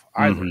every move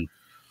either.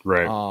 Mm-hmm.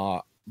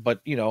 Right.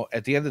 But,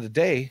 at the end of the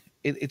day,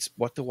 it's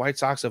what the White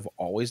Sox have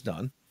always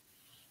done.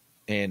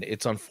 And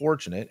it's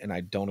unfortunate, and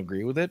I don't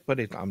agree with it, but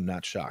I'm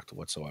not shocked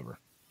whatsoever.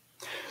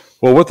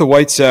 Well, what the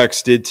White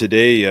Sox did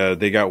today,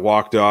 they got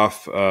walked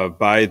off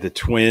by the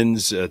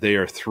Twins. They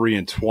are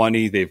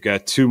 3-20. They've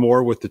got 2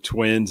 more with the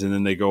Twins, and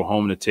then they go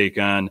home to take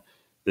on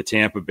the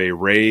Tampa Bay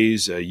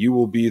Rays. You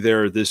will be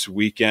there this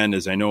weekend,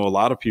 as I know a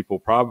lot of people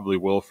probably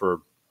will,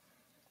 for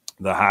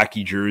the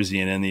hockey jersey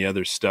and any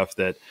other stuff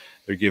that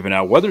they're giving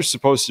out. Weather's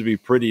supposed to be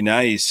pretty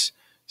nice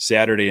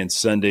Saturday and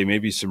Sunday,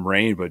 maybe some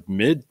rain, but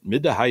mid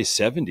to high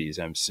 70s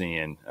I'm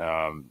seeing.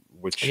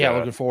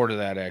 Looking forward to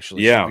that,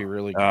 actually. Should be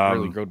really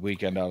good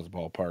weekend out of the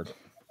ballpark.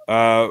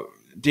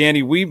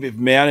 Danny, we've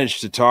managed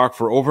to talk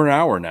for over an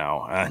hour now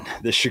on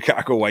the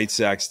Chicago White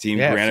Sox team.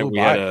 Yeah,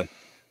 granted,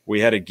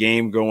 we had a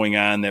game going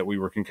on that we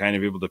were kind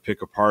of able to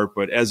pick apart,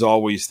 but as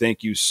always,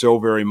 thank you so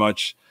very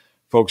much,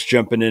 folks,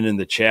 jumping in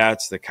the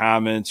chats, the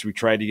comments. We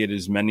tried to get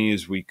as many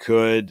as we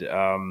could,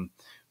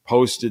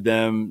 posted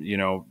them,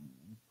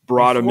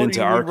 brought them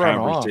into our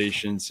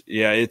conversations.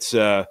 Yeah, it's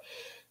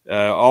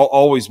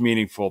always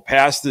meaningful.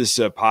 Pass this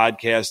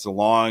podcast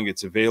along.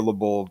 It's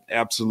available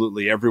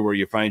absolutely everywhere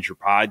you find your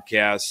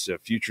podcasts,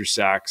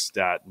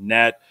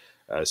 FutureSox.net.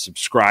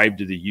 Subscribe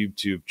to the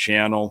YouTube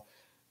channel.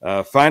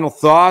 Final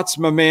thoughts,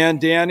 my man,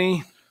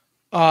 Danny?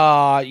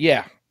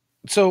 Yeah.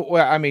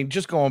 So,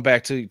 just going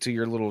back to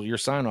your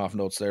sign-off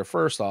notes there.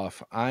 First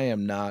off, I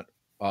am not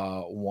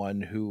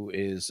one who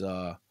is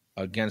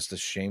against a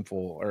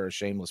shameful or a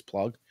shameless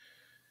plug.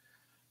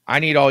 I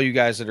need all you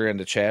guys that are in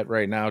the chat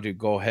right now to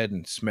go ahead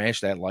and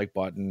smash that like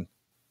button.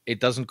 It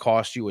doesn't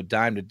cost you a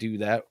dime to do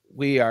that.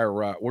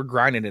 We're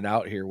grinding it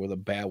out here with a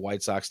bad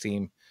White Sox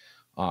team,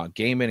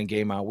 game in and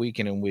game out, week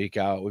in and week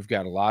out. We've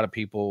got a lot of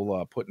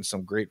people putting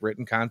some great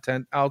written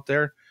content out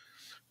there.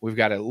 We've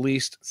got at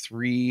least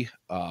 3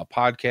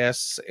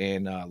 podcasts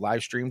and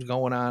live streams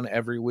going on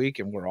every week,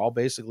 and we're all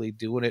basically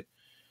doing it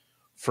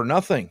for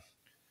nothing.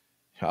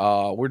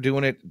 We're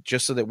doing it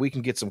just so that we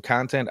can get some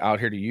content out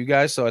here to you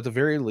guys. So at the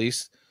very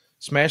least,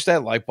 smash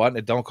that like button.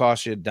 It don't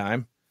cost you a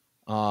dime.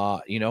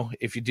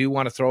 If you do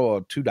want to throw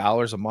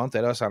 $2 a month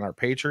at us on our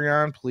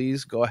Patreon,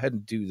 please go ahead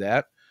and do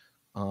that.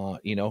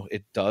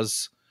 It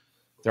does.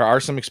 There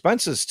are some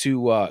expenses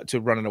to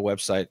running a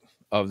website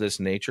of this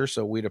nature,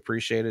 so we'd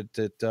appreciate it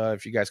that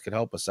if you guys could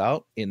help us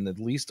out in the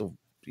least of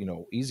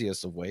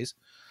easiest of ways.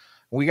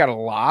 We got a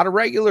lot of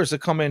regulars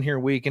that come in here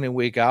week in and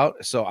week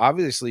out, so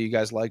obviously you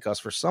guys like us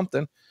for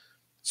something.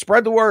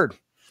 Spread the word.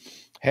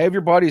 Have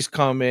your buddies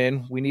come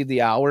in. We need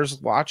the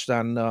hours watched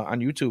on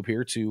YouTube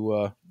here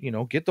to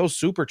get those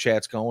super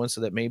chats going,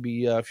 so that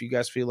maybe if you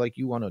guys feel like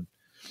you want to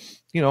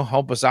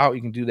help us out,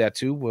 you can do that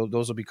too. Well,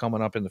 those will be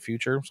coming up in the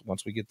future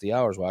once we get the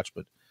hours watched.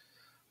 But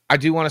I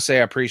do want to say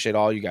I appreciate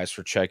all you guys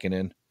for checking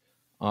in.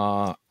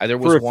 There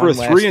was for a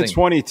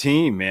 3-20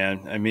 team,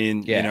 man. I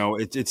mean,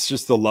 it's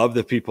just the love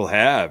that people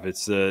have.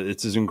 It's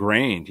as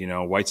ingrained.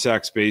 White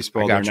Sox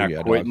baseball, they're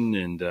not quitting,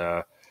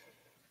 and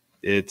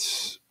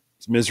it's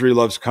misery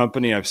loves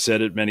company. I've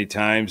said it many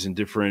times in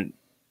different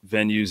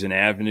venues and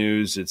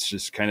avenues. It's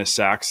just kind of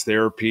Sox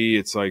therapy.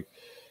 It's like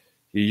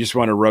you just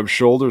want to rub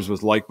shoulders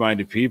with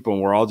like-minded people,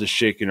 and we're all just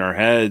shaking our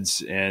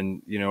heads.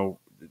 And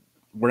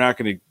we're not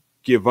going to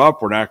give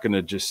up. We're not going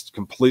to just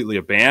completely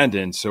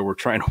abandon. So we're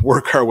trying to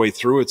work our way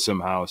through it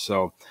somehow.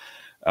 So,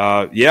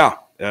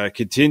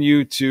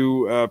 continue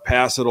to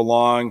pass it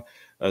along,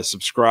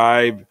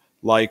 subscribe,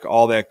 like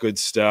all that good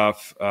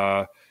stuff.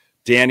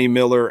 Danny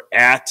Miller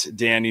at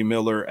Danny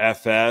Miller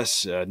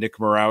FS, Nick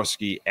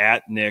Murawski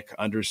at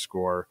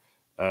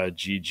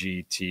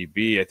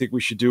Nick_GGTB. I think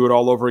we should do it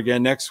all over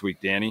again next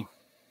week, Danny.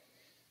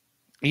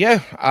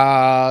 Yeah,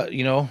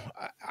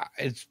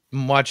 as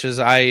much as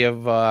I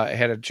have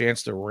had a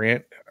chance to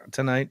rant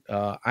tonight,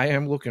 I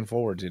am looking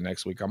forward to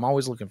next week. I'm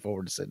always looking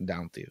forward to sitting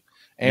down with you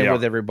and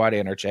with everybody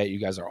in our chat. You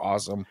guys are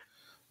awesome.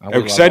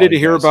 I'm excited to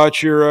hear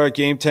about your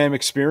game time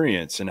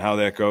experience and how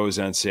that goes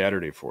on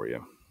Saturday for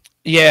you.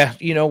 Yeah,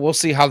 we'll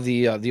see how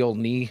the old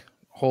knee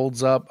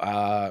holds up.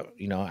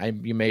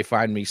 You may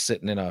find me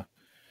sitting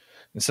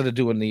instead of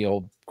doing the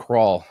old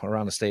crawl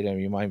around the stadium,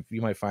 you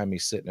might find me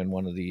sitting in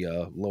one of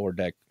the lower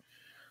deck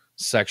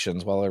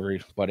sections while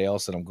everybody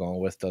else that I'm going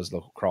with does the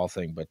crawl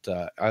thing. But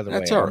either way,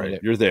 that's all right.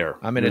 You're there.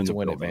 I'm in it to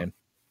win it, man.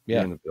 Yeah,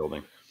 you're in the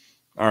building.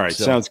 All right,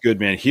 sounds good,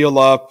 man. Heal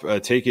up,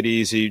 take it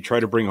easy. Try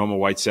to bring home a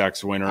White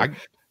Sox winner.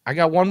 I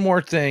got one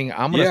more thing.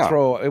 I'm going to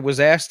throw. It was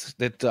asked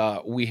that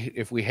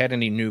if we had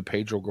any new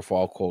Pedro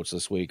Grifol quotes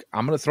this week.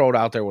 I'm going to throw it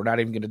out there. We're not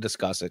even going to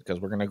discuss it because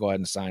we're going to go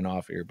ahead and sign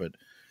off here. But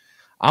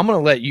I'm going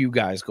to let you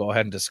guys go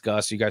ahead and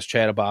discuss. You guys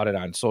chat about it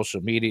on social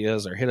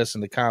medias or hit us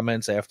in the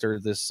comments after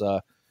this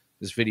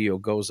this video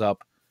goes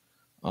up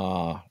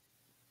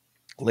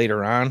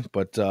later on.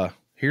 But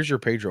here's your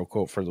Pedro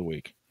quote for the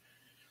week.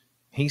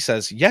 He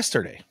says,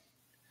 "Yesterday,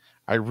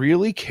 I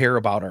really care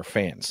about our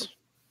fans.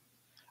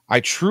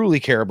 I truly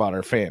care about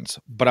our fans,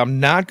 but I'm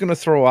not going to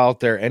throw out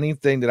there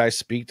anything that I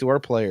speak to our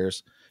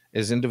players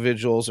as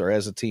individuals or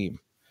as a team.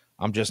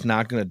 I'm just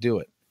not going to do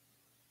it."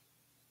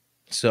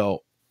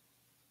 So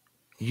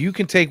you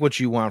can take what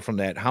you want from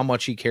that, how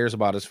much he cares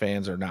about his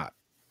fans or not.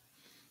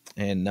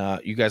 And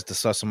you guys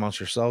discuss amongst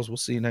yourselves. We'll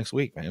see you next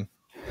week, man.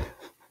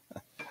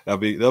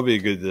 That'll be a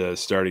good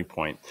starting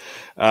point.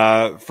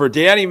 For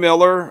Danny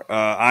Miller,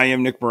 I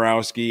am Nick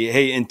Murawski.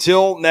 Hey,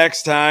 until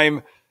next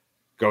time,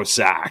 go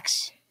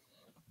Sox.